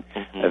on God,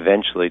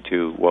 eventually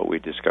to what we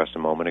discussed a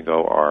moment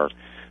ago, our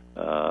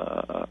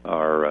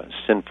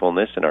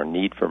sinfulness and our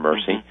need for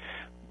mercy,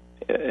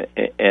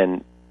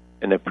 and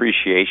an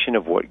appreciation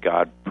of what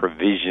God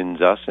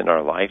provisions us in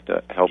our life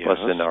to help us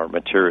in our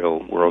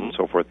material world and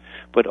so forth.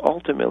 But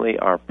ultimately,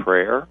 our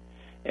prayer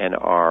and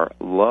our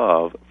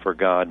love for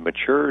God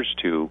matures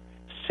to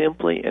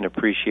simply an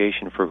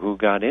appreciation for who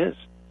God is.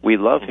 We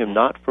love Him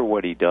not for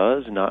what He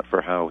does, not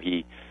for how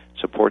He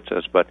supports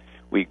us, but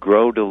we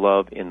grow to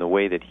love in the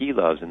way that He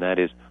loves, and that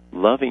is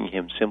loving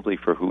Him simply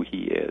for who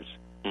He is.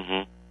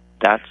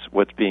 That's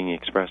what's being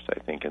expressed, I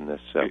think, in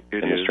this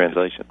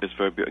translation. It's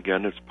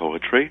it's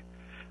poetry,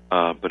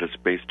 but it's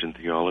based in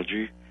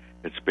theology.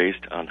 It's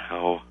based on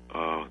how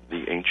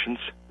the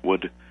ancients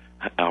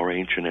our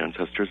ancient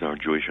ancestors, our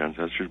Jewish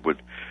ancestors,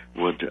 would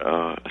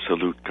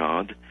salute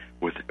God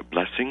with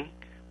blessing,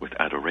 with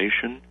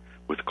adoration,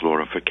 with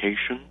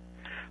glorification.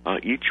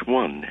 Each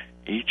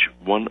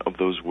one of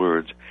those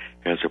words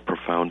has a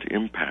profound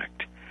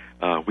impact.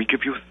 We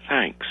give you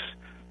thanks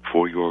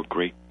for your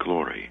great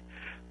glory.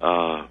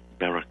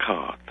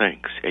 Barakah,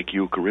 thanks. Ek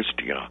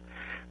Eucharistia.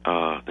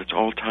 That's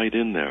all tied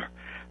in there.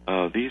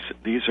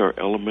 These are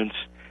elements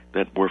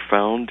that were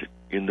found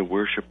in the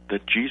worship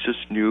that Jesus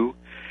knew,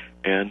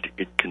 and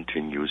it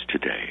continues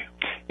today.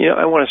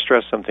 I want to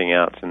stress something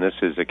else, and this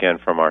is, again,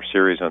 from our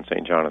series on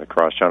St. John of the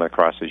Cross. John of the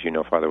Cross, as you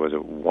know, Father, was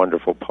a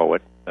wonderful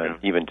poet,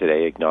 even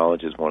today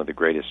acknowledged as one of the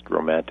greatest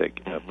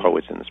romantic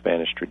poets in the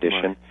Spanish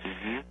tradition.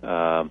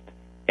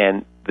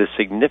 And the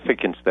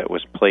significance that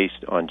was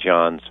placed on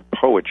John's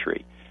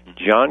poetry.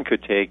 John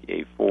could take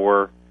a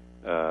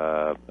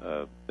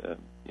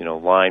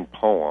line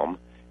poem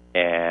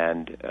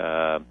and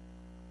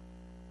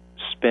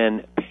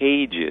spend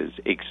pages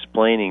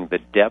explaining the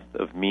depth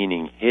of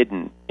meaning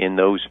hidden in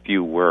those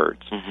few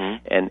words,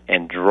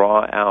 and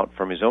draw out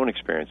from his own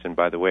experience. And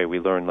by the way, we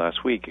learned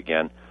last week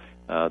again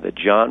that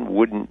John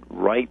wouldn't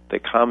write the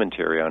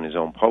commentary on his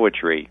own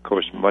poetry. Of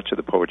course, much of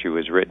the poetry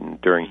was written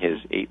during his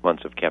 8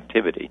 months of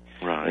captivity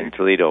in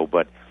Toledo,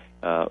 but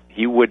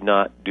he would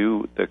not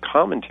do the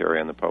commentary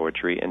on the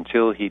poetry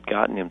until he'd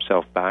gotten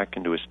himself back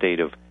into a state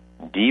of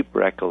deep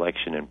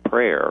recollection and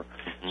prayer,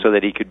 so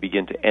that he could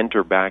begin to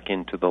enter back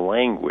into the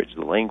language.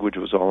 The language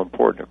was all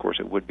important. Of course,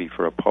 it would be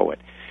for a poet.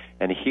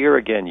 And here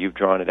again, you've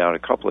drawn it out a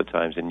couple of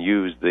times and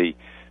used the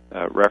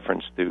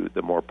reference to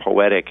the more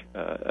poetic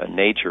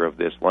nature of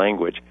this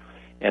language.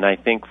 And I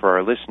think for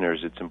our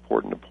listeners, it's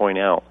important to point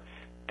out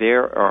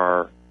there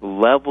are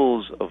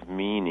levels of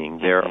meaning,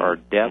 there are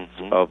depths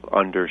of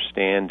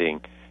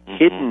understanding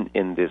hidden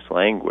in this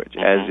language,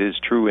 as is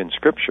true in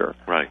Scripture,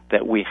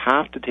 that we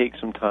have to take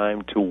some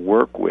time to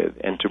work with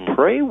and to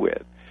pray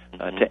with,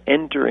 to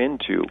enter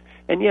into.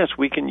 And yes,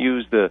 we can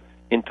use the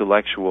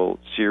intellectual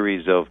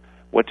series of,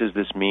 what does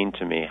this mean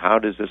to me? How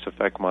does this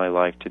affect my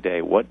life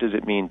today? What does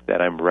it mean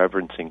that I'm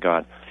reverencing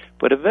God?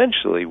 But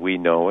eventually, we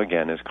know,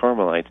 again, as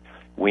Carmelites,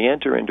 we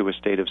enter into a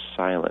state of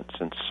silence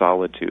and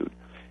solitude.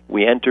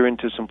 We enter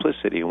into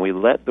simplicity, and we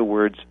let the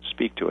words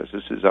speak to us.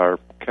 This is our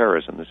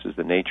charism. This is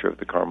the nature of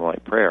the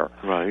Carmelite prayer.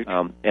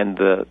 And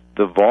the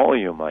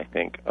volume, I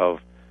think, of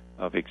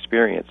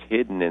experience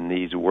hidden in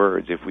these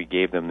words, if we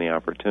gave them the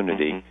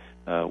opportunity,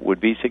 would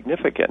be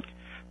significant.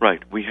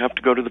 We have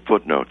to go to the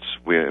footnotes.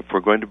 If we're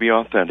going to be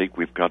authentic,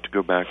 we've got to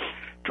go back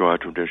to our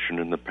tradition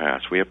in the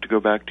past. We have to go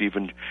back to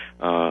even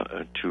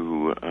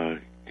to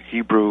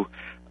Hebrew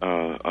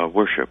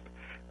worship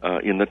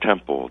in the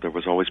temple. There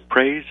was always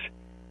praise,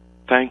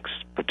 thanks,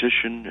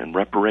 petition, and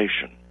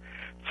reparation.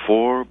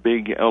 4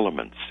 big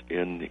elements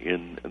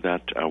in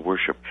that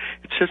worship.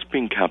 It's just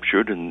being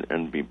captured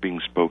and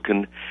being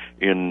spoken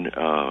in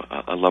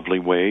a lovely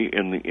way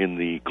in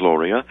the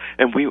Gloria,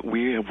 and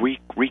we have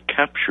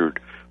recaptured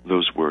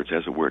those words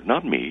as a word.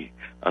 Not me,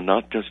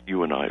 not just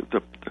you and I.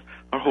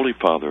 Our Holy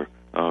Father,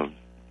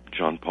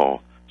 John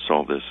Paul,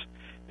 saw this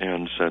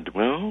and said,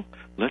 well,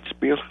 let's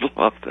be a little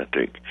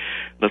authentic.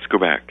 Let's go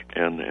back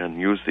and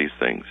use these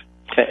things.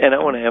 And I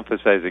want to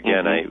emphasize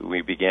again,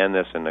 we began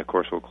this, and of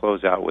course we'll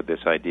close out with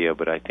this idea,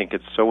 but I think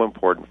it's so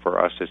important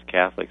for us as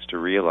Catholics to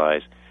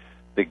realize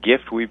the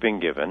gift we've been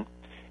given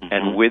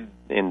and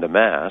within the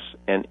Mass,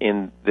 and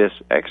in this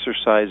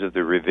exercise of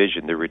the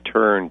revision, the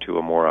return to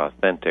a more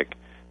authentic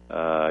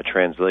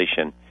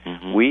translation,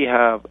 we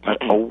have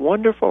a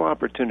wonderful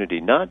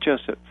opportunity, not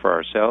just for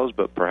ourselves,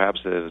 but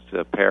perhaps as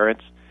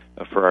parents,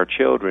 for our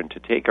children, to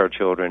take our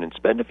children and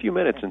spend a few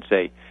minutes and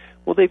say,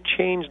 well, they've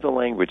changed the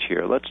language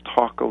here. Let's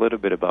talk a little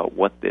bit about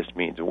what this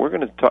means. And we're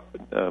going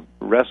to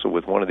wrestle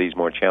with one of these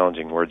more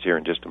challenging words here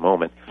in just a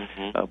moment.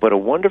 But a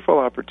wonderful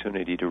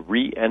opportunity to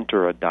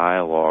re-enter a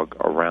dialogue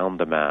around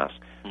the Mass,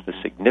 the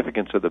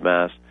significance of the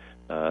Mass,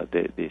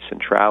 the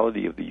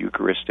centrality of the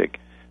Eucharistic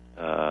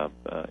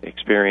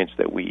experience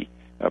that we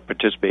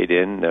participate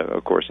in,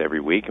 of course,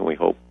 every week, and we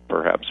hope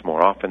perhaps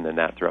more often than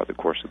that throughout the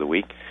course of the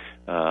week.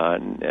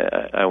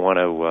 I want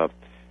to...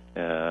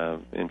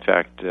 in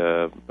fact,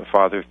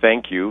 Father,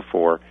 thank you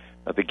for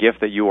the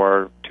gift that you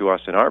are to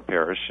us in our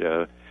parish.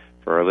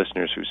 For our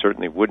listeners who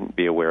certainly wouldn't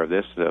be aware of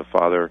this,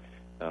 Father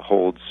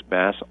holds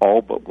Mass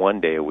all but one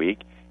day a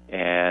week,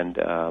 and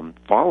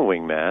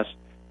following Mass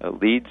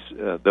leads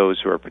those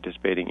who are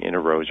participating in a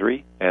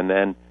rosary, and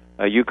then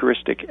a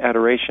Eucharistic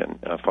adoration,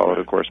 followed,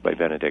 of course, by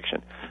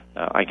benediction.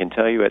 I can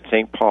tell you at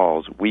St.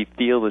 Paul's, we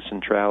feel the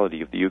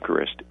centrality of the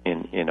Eucharist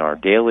in our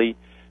daily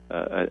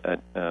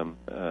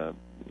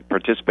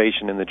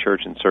participation in the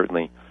Church, and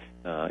certainly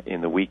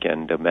in the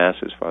weekend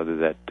Masses, Father,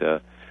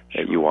 that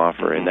you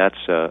offer. And that's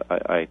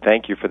I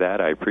thank you for that.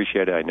 I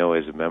appreciate it. I know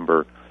as a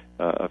member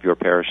of your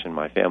parish, and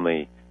my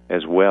family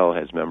as well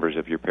as members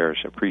of your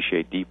parish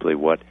appreciate deeply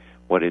what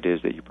it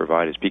is that you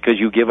provide us, because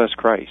you give us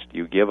Christ.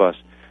 You give us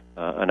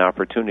an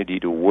opportunity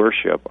to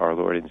worship our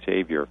Lord and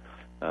Savior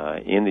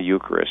in the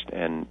Eucharist,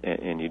 and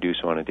you do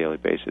so on a daily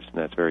basis, and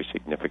that's very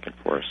significant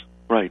for us.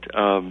 Right.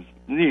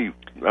 The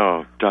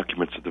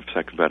documents of the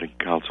Second Vatican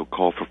Council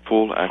call for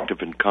full, active,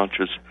 and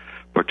conscious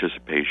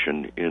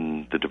participation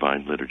in the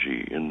Divine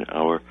Liturgy, in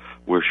our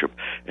worship,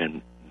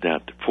 and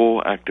that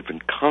full, active,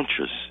 and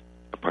conscious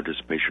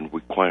participation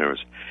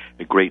requires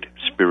a great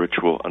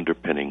spiritual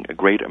underpinning, a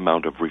great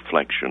amount of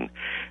reflection,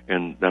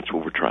 and that's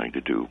what we're trying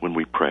to do when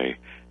we pray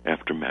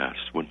after Mass,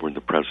 when we're in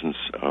the presence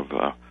of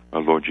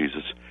our Lord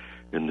Jesus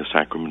in the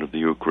sacrament of the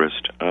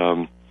Eucharist.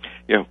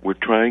 We're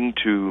trying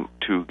to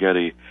get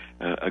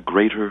a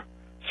greater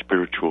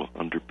spiritual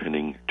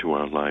underpinning to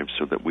our lives,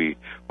 so that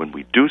when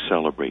we do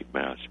celebrate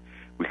Mass,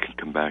 we can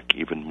come back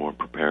even more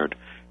prepared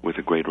with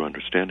a greater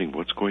understanding of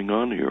what's going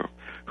on here.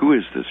 Who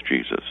is this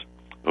Jesus?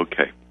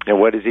 Okay. And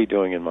what is he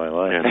doing in my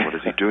life? And what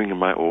is he doing in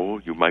my... Oh,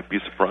 you might be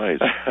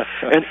surprised.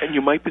 and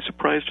you might be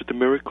surprised at the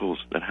miracles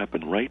that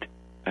happen right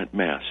at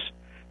Mass,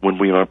 when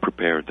we are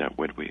prepared that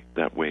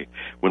way,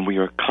 when we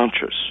are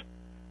conscious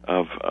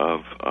of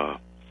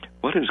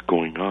what is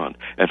going on,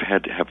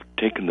 have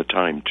taken the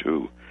time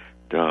to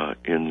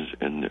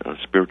in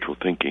spiritual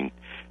thinking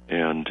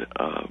and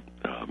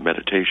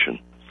meditation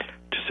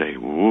to say,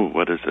 "Ooh,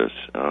 what is this?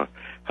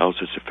 How is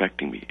this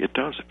affecting me?" It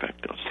does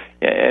affect us.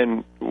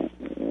 And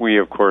we,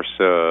 of course,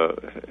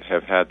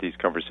 have had these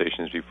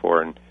conversations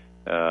before, and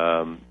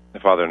the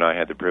Father and I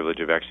had the privilege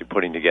of actually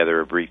putting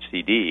together a brief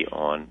CD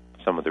on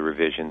some of the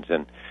revisions,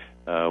 and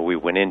we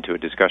went into a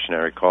discussion, I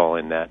recall,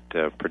 in that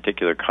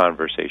particular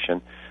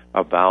conversation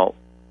about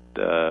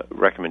the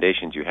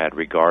recommendations you had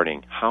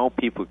regarding how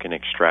people can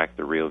extract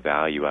the real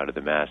value out of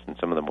the Mass, and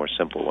some of the more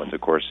simple ones, of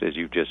course, as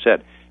you just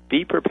said,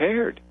 be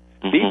prepared.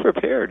 Be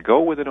prepared.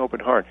 Go with an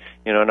open heart.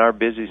 In our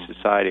busy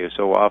society,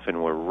 so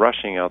often we're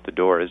rushing out the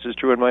door. This is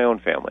true in my own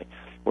family.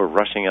 We're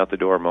rushing out the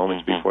door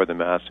moments before the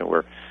Mass, and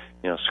we're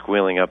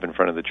squealing up in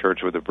front of the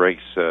church with the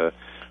brakes it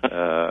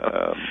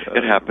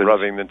happens,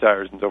 rubbing the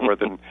tires and so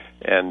forth,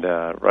 and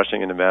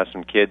rushing into Mass,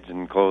 and kids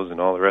and clothes and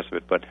all the rest of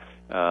it. But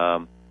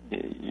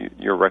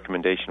your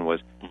recommendation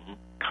was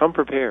come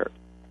prepared.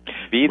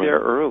 Be there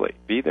early.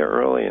 Be there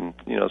early, and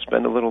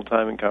spend a little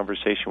time in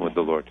conversation with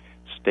the Lord.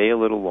 Stay a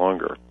little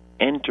longer.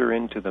 Enter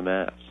into the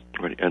Mass.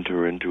 Right,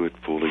 enter into it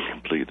fully,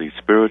 completely,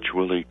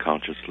 spiritually,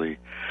 consciously.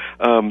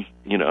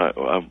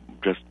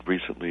 Just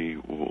recently,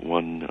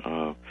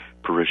 one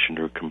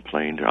parishioner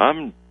complained,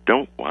 I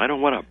don't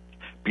want to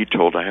be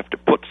told I have to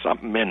put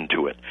something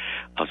into it.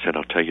 I said,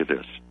 I'll tell you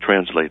this,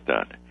 translate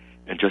that,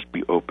 and just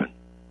be open.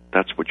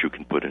 That's what you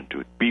can put into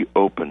it. Be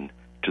open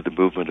to the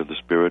movement of the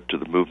Spirit, to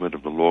the movement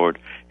of the Lord,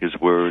 His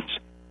words,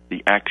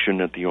 the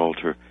action at the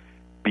altar.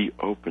 Be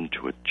open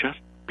to it. Just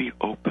be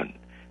open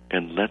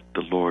and let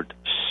the Lord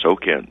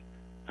soak in,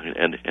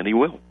 and He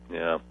will.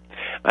 Yeah.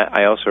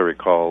 I also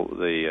recall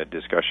the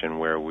discussion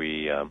where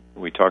we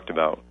talked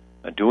about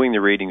doing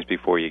the readings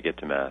before you get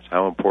to Mass,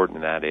 how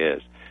important that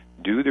is.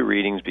 Do the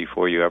readings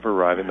before you ever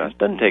arrive at Mass. It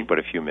doesn't take but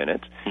a few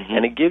minutes,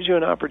 and it gives you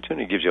an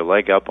opportunity, it gives you a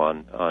leg up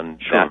on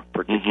that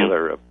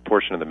particular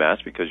portion of the Mass,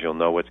 because you'll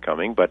know what's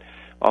coming, but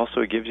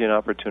also it gives you an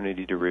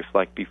opportunity to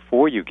reflect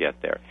before you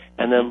get there,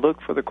 and then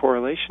look for the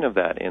correlation of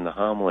that in the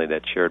homily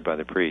that's shared by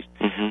the priest.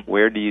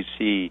 Where do you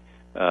see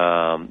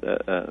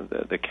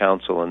the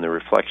counsel and the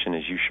reflection,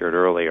 as you shared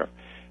earlier,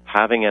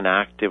 having an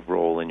active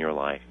role in your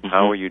life?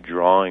 How are you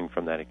drawing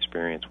from that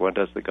experience? What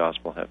does the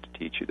gospel have to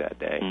teach you that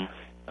day?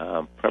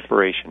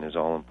 Preparation is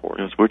all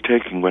important. Yes, we're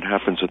taking what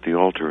happens at the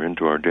altar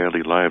into our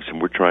daily lives,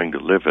 and we're trying to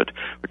live it.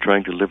 We're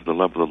trying to live the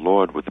love of the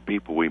Lord with the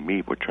people we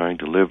meet. We're trying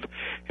to live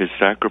His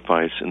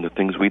sacrifice in the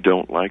things we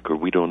don't like or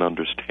we don't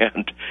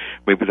understand.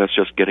 Maybe that's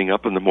just getting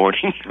up in the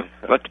morning,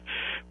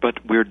 but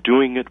we're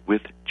doing it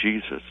with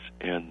Jesus,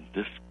 and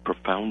this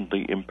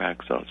profoundly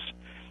impacts us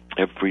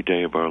every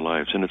day of our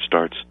lives, and it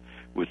starts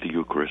with the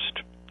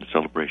Eucharist, the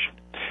celebration.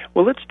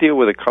 Well, let's deal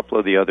with a couple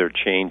of the other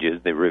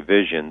changes, the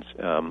revisions.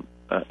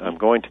 I'm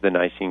going to the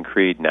Nicene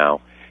Creed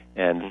now,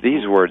 and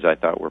these words I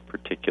thought were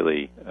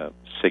particularly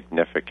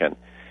significant.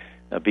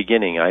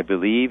 Beginning, I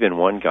believe in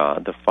one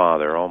God, the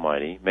Father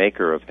Almighty,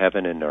 maker of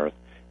heaven and earth,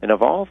 and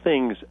of all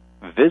things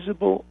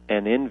visible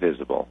and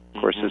invisible.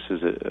 Of course, this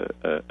is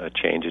a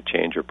change,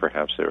 or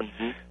perhaps they're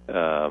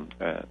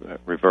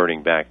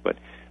reverting back, but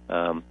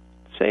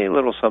say a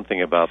little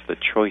something about the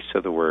choice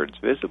of the words,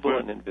 visible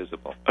and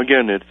invisible.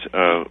 Again,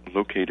 it's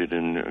located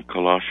in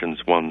Colossians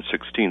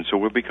 1:16, so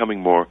we're becoming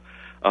more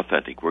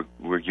authentic.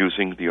 We're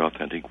using the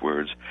authentic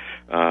words.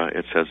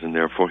 It says in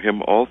there, for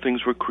Him all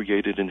things were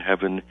created in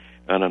heaven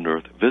and on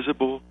earth,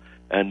 visible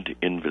and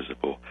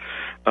invisible.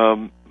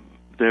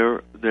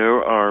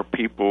 There are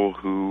people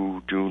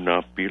who do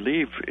not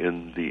believe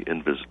in the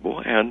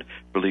invisible, and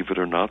believe it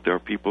or not, there are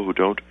people who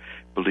don't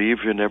believe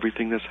in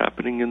everything that's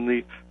happening in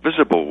the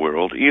visible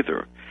world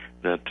either,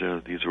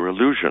 that these are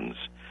illusions.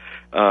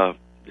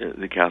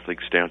 The Catholic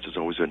stance is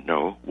always that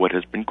no, what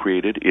has been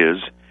created is,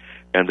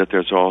 and that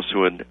there's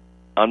also an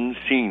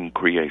unseen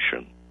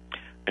creation,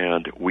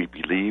 and we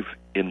believe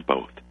in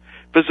both.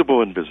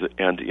 Visible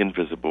and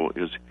invisible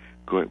is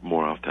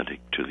more authentic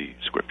to the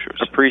Scriptures.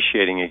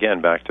 Appreciating,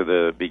 again, back to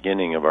the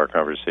beginning of our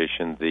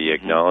conversation, the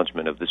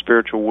acknowledgement of the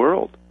spiritual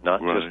world, not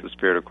just the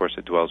Spirit, of course,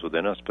 that dwells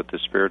within us, but the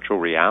spiritual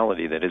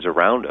reality that is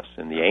around us,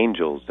 and the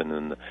angels, and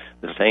in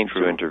the saints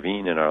who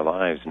intervene in our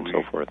lives, and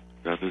so forth.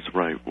 That is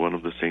right. One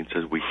of the saints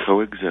says we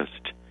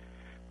coexist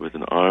with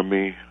an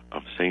army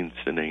of saints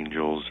and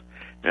angels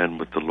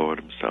and with the Lord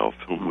Himself,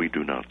 whom we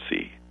do not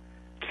see.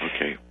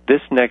 Okay.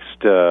 This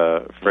next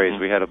phrase,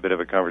 we had a bit of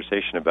a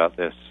conversation about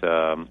this,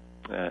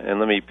 and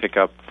let me pick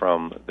up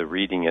from the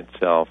reading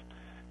itself.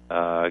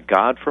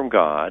 God from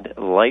God,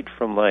 light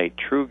from light,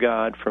 true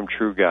God from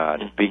true God,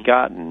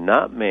 begotten,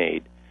 not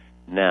made,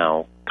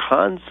 now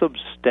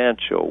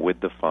consubstantial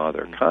with the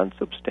Father.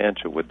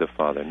 Consubstantial with the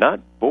Father.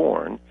 Not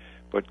born,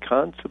 but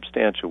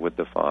consubstantial with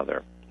the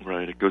Father.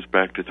 Right. It goes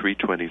back to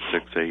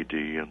 326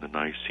 A.D. and the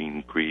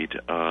Nicene Creed.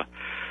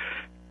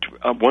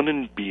 One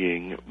in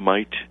being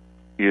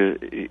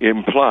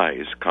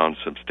implies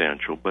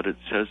consubstantial, but it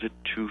says it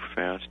too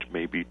fast,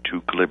 maybe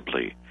too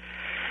glibly.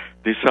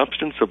 The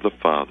substance of the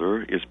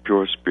Father is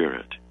pure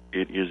spirit.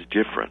 It is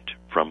different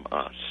from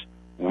us.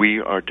 We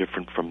are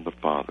different from the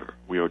Father.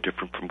 We are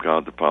different from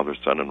God, the Father,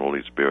 Son, and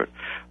Holy Spirit.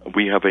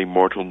 We have a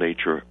mortal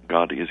nature.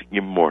 God is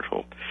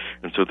immortal.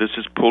 And so this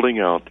is pulling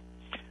out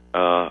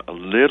a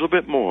little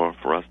bit more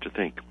for us to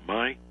think,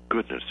 my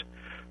goodness,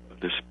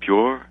 this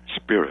pure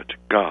spirit,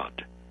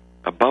 God,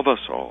 above us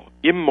all,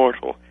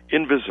 immortal,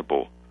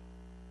 invisible,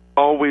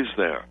 always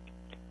there.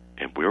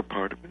 And we're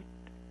part of it.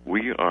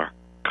 We are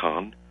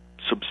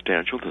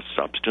consubstantial. The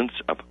substance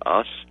of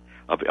us,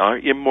 of our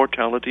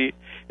immortality,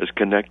 is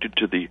connected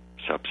to the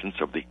substance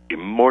of the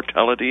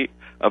immortality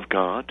of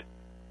God.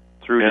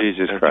 Through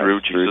Jesus Christ.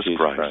 Through Jesus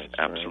Christ,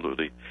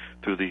 absolutely.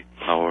 Right. Through the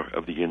power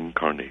of the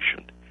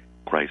incarnation,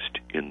 Christ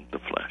in the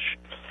flesh.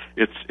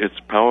 It's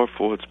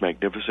powerful, it's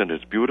magnificent,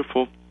 it's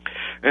beautiful,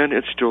 and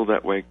it's still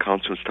that way,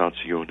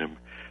 consubstantionem.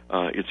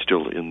 It's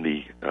still in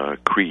the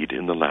creed,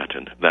 in the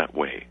Latin, that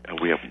way. And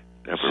we haven't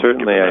ever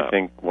certainly, I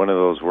think one of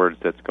those words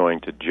that's going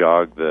to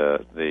jog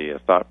the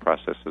thought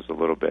processes a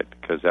little bit,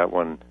 because that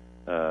one,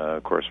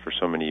 of course, for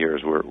so many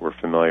years we're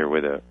familiar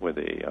with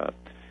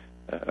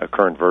a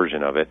current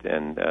version of it,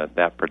 and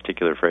that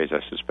particular phrase,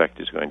 I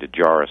suspect, is going to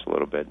jar us a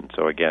little bit. And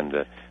so, again,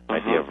 the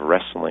idea of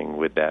wrestling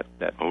with that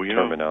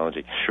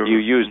terminology. Sure. You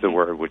use the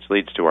word, which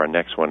leads to our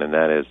next one, and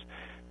that is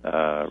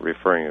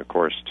referring, of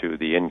course, to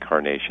the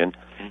incarnation.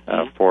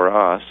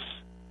 For us,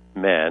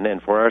 men,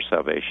 and for our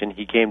salvation,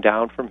 He came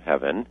down from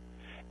heaven,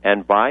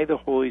 and by the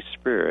Holy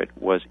Spirit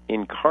was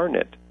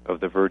incarnate of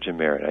the Virgin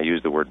Mary. I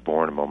used the word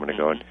born a moment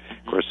ago, and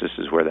of course this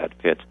is where that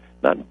fits.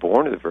 Not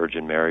born of the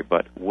Virgin Mary,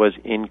 but was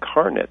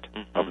incarnate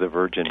of the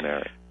Virgin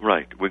Mary.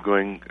 Right.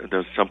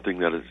 There's something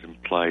that is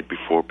implied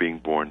before being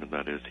born, and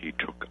that is He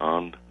took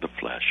on the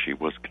flesh. He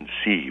was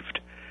conceived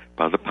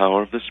by the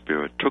power of the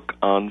Spirit, took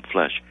on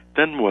flesh,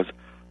 then was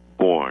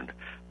born.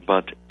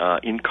 But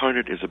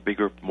incarnate is a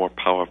bigger, more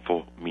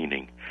powerful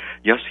meaning.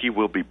 Yes, He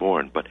will be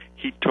born, but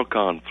He took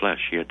on flesh.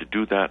 He had to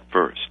do that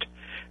first.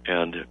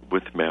 And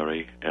with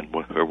Mary and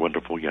with her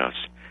wonderful yes,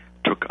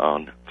 took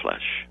on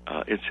flesh.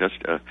 It's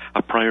just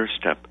a prior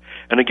step.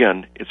 And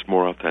again, it's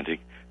more authentic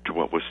to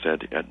what was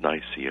said at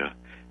Nicaea.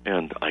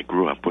 And I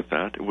grew up with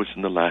that. It was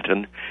in the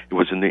Latin. It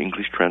was in the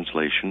English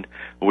translation.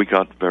 We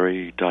got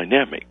very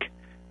dynamic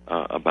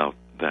about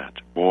that.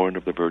 Born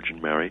of the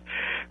Virgin Mary.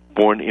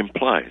 Born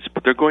implies.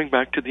 But they're going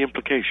back to the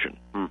implication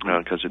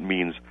because it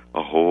means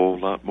a whole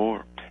lot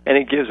more. And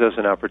it gives us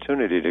an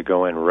opportunity to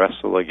go and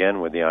wrestle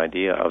again with the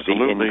idea of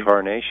Absolutely. the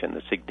incarnation,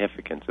 the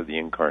significance of the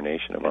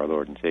incarnation of our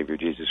Lord and Savior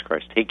Jesus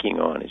Christ, taking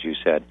on, as you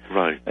said,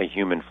 a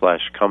human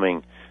flesh,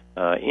 coming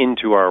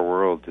into our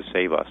world to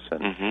save us.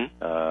 And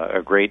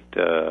a great,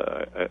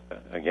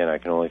 again, I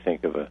can only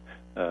think of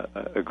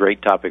a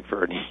great topic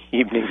for an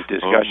evening's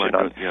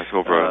discussion. Yes,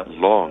 over a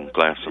long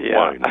glass of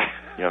wine.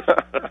 Yes.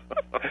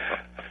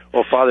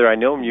 Well, Father, I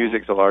know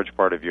music's a large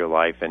part of your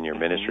life and your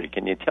ministry.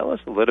 Can you tell us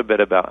a little bit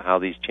about how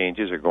these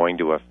changes are going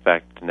to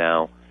affect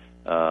now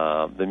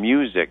the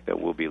music that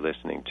we'll be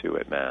listening to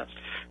at Mass?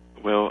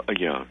 Well,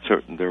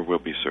 there will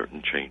be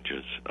certain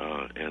changes,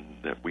 and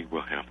that we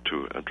will have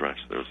to address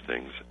those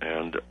things.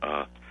 And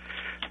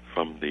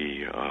from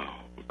the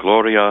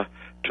Gloria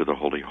to the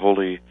Holy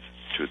Holy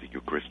to the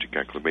Eucharistic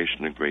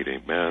acclamation and Great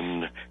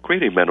Amen.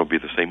 Great Amen will be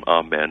the same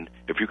Amen.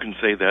 If you can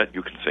say that,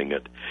 you can sing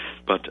it.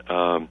 But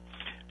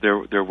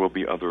there will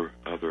be other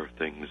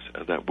things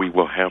that we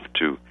will have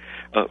to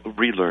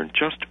relearn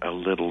just a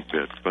little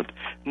bit, but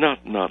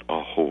not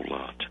a whole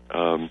lot.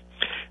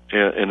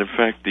 And in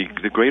fact,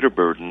 the greater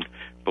burden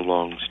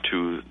belongs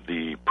to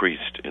the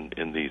priest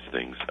in these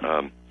things.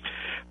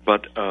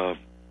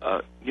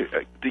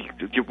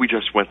 We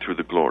just went through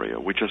the Gloria.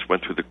 We just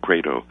went through the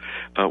Credo.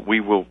 We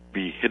will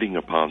be hitting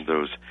upon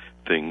those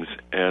things,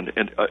 and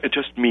it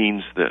just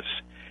means this: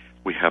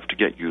 we have to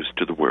get used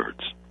to the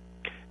words.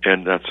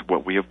 And that's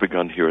what we have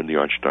begun here in the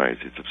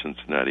Archdiocese of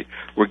Cincinnati.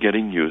 We're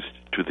getting used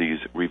to these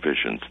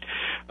revisions.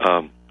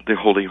 The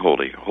Holy,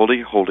 Holy,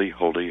 Holy, Holy,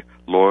 Holy,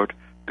 Lord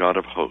God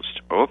of hosts.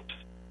 Oops,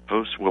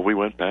 hosts. Well, we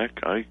went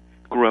back. I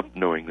grew up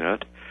knowing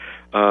that.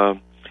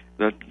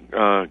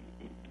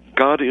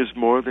 God is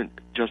more than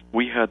just,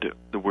 we had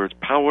the words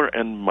power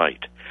and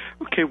might.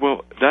 Okay,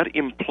 well, that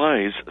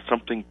implies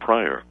something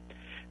prior.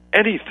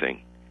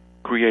 Anything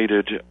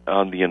created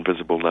on the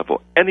invisible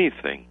level,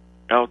 anything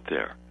out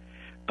there,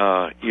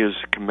 is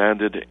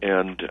commanded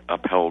and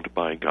upheld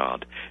by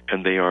God,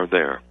 and they are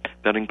there.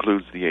 That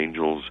includes the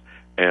angels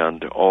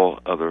and all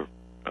other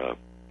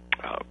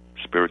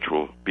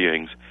spiritual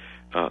beings.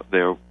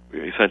 They're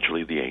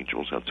essentially the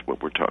angels. That's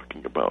what we're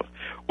talking about.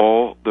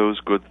 All those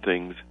good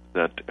things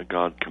that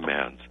God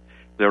commands,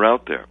 they're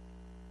out there.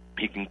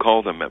 He can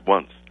call them at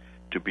once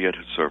to be at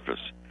his service.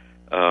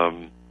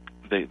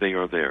 They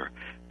are there.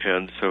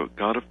 And so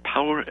God of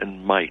power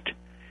and might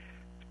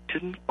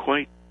didn't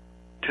quite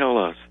tell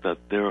us that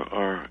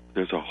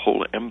there's a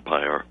whole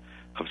empire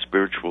of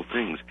spiritual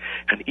things.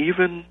 And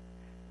even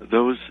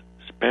those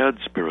bad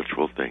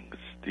spiritual things,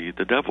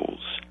 the devils,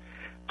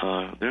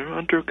 they're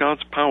under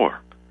God's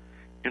power.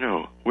 You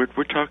know,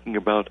 we're talking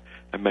about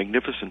a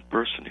magnificent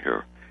person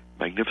here,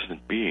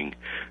 magnificent being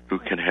who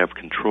can have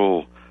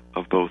control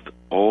of both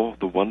all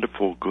the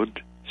wonderful,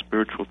 good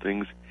spiritual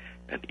things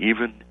and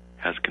even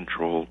has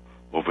control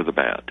over the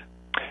bad.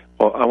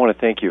 Well, I want to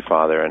thank you,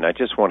 Father, and I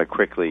just want to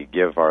quickly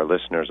give our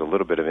listeners a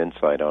little bit of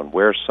insight on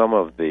where some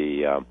of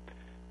the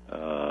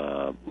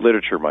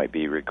literature might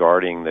be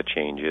regarding the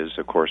changes.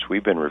 Of course,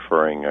 we've been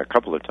referring a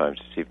couple of times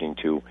this evening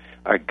to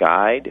a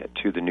guide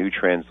to the new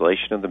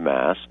translation of the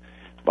Mass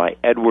by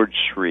Edward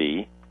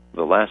Sri.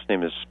 The last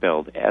name is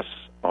spelled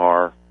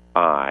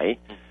S-R-I.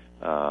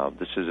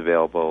 This is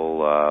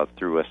available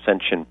through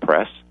Ascension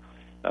Press.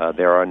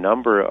 There are a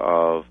number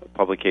of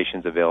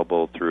publications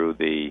available through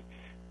the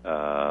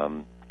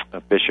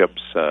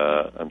bishops,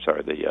 the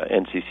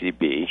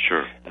NCCB.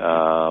 Sure.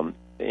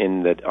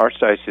 In the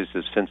Archdiocese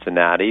of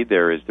Cincinnati,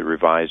 there is the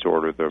Revised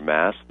Order of the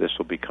Mass. This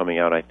will be coming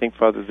out, I think,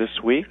 Father, this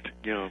week?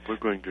 Yeah, we're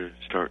going to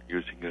start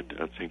using it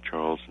at St.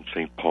 Charles and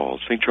St. Paul's.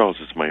 St. Charles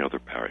is my other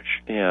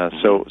parish. Yeah,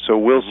 so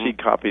we'll see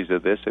copies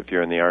of this if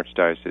you're in the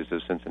Archdiocese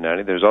of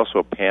Cincinnati. There's also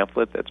a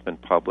pamphlet that's been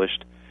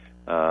published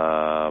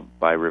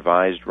by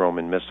Revised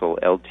Roman Missal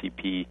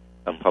LTP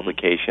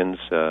Publications,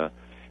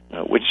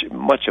 which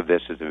much of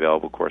this is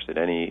available, of course, at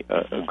any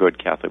good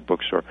Catholic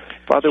bookstore.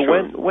 Father,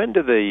 sure. when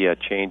do the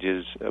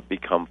changes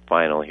become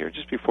final here?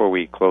 Just before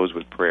we close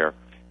with prayer,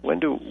 when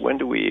do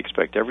we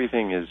expect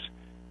everything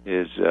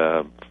is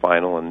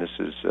final and this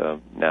is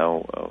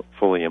now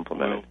fully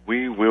implemented? Well,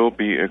 we will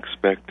be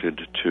expected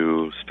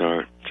to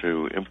start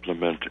to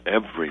implement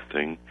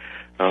everything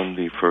on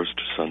the first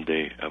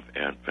Sunday of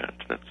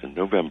Advent. That's in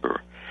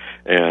November,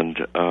 and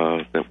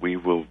that we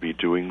will be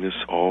doing this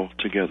all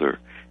together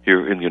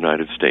here in the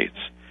United States.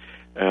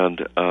 And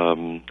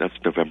that's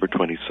November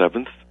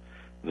 27th,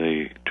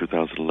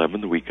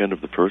 2011, the weekend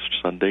of the first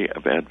Sunday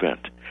of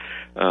Advent.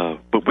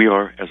 But we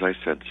are, as I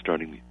said,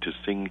 starting to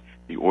sing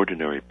the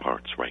ordinary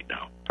parts right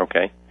now.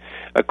 Okay.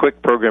 A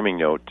quick programming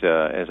note.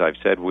 As I've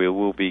said, we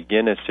will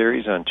begin a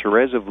series on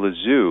Therese of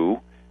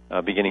Lisieux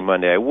beginning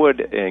Monday. I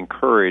would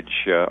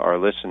encourage our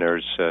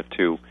listeners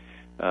to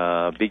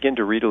begin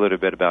to read a little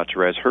bit about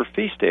Therese. Her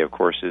feast day, of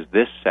course, is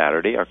this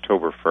Saturday,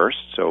 October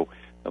 1st, so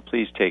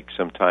please take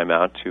some time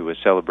out to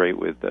celebrate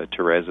with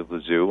Therese of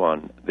Lisieux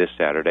on this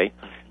Saturday.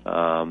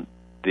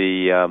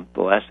 The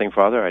last thing,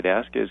 Father, I'd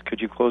ask is,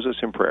 could you close us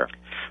in prayer?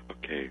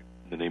 Okay.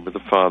 In the name of the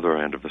Father,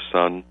 and of the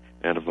Son,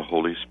 and of the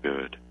Holy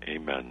Spirit.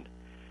 Amen.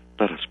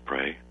 Let us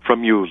pray.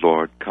 From you,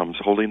 Lord, comes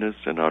holiness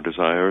in our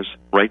desires,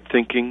 right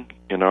thinking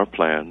in our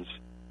plans,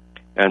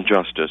 and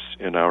justice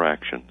in our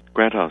action.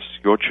 Grant us,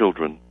 your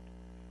children,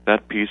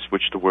 that peace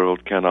which the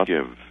world cannot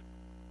give,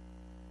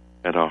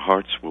 and our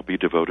hearts will be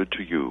devoted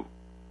to you.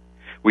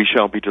 We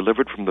shall be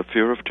delivered from the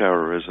fear of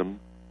terrorism,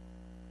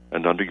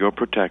 and under your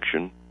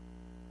protection,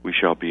 we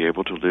shall be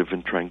able to live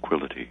in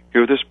tranquility.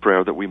 Hear this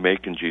prayer that we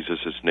make in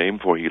Jesus' name,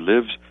 for he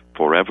lives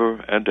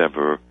forever and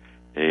ever.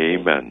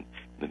 Amen.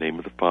 In the name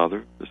of the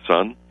Father, the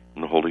Son,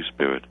 and the Holy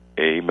Spirit.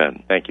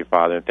 Amen. Thank you,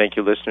 Father. Thank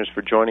you, listeners,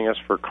 for joining us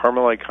for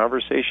Carmelite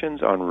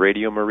Conversations on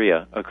Radio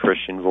Maria, a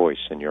Christian voice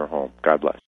in your home. God bless.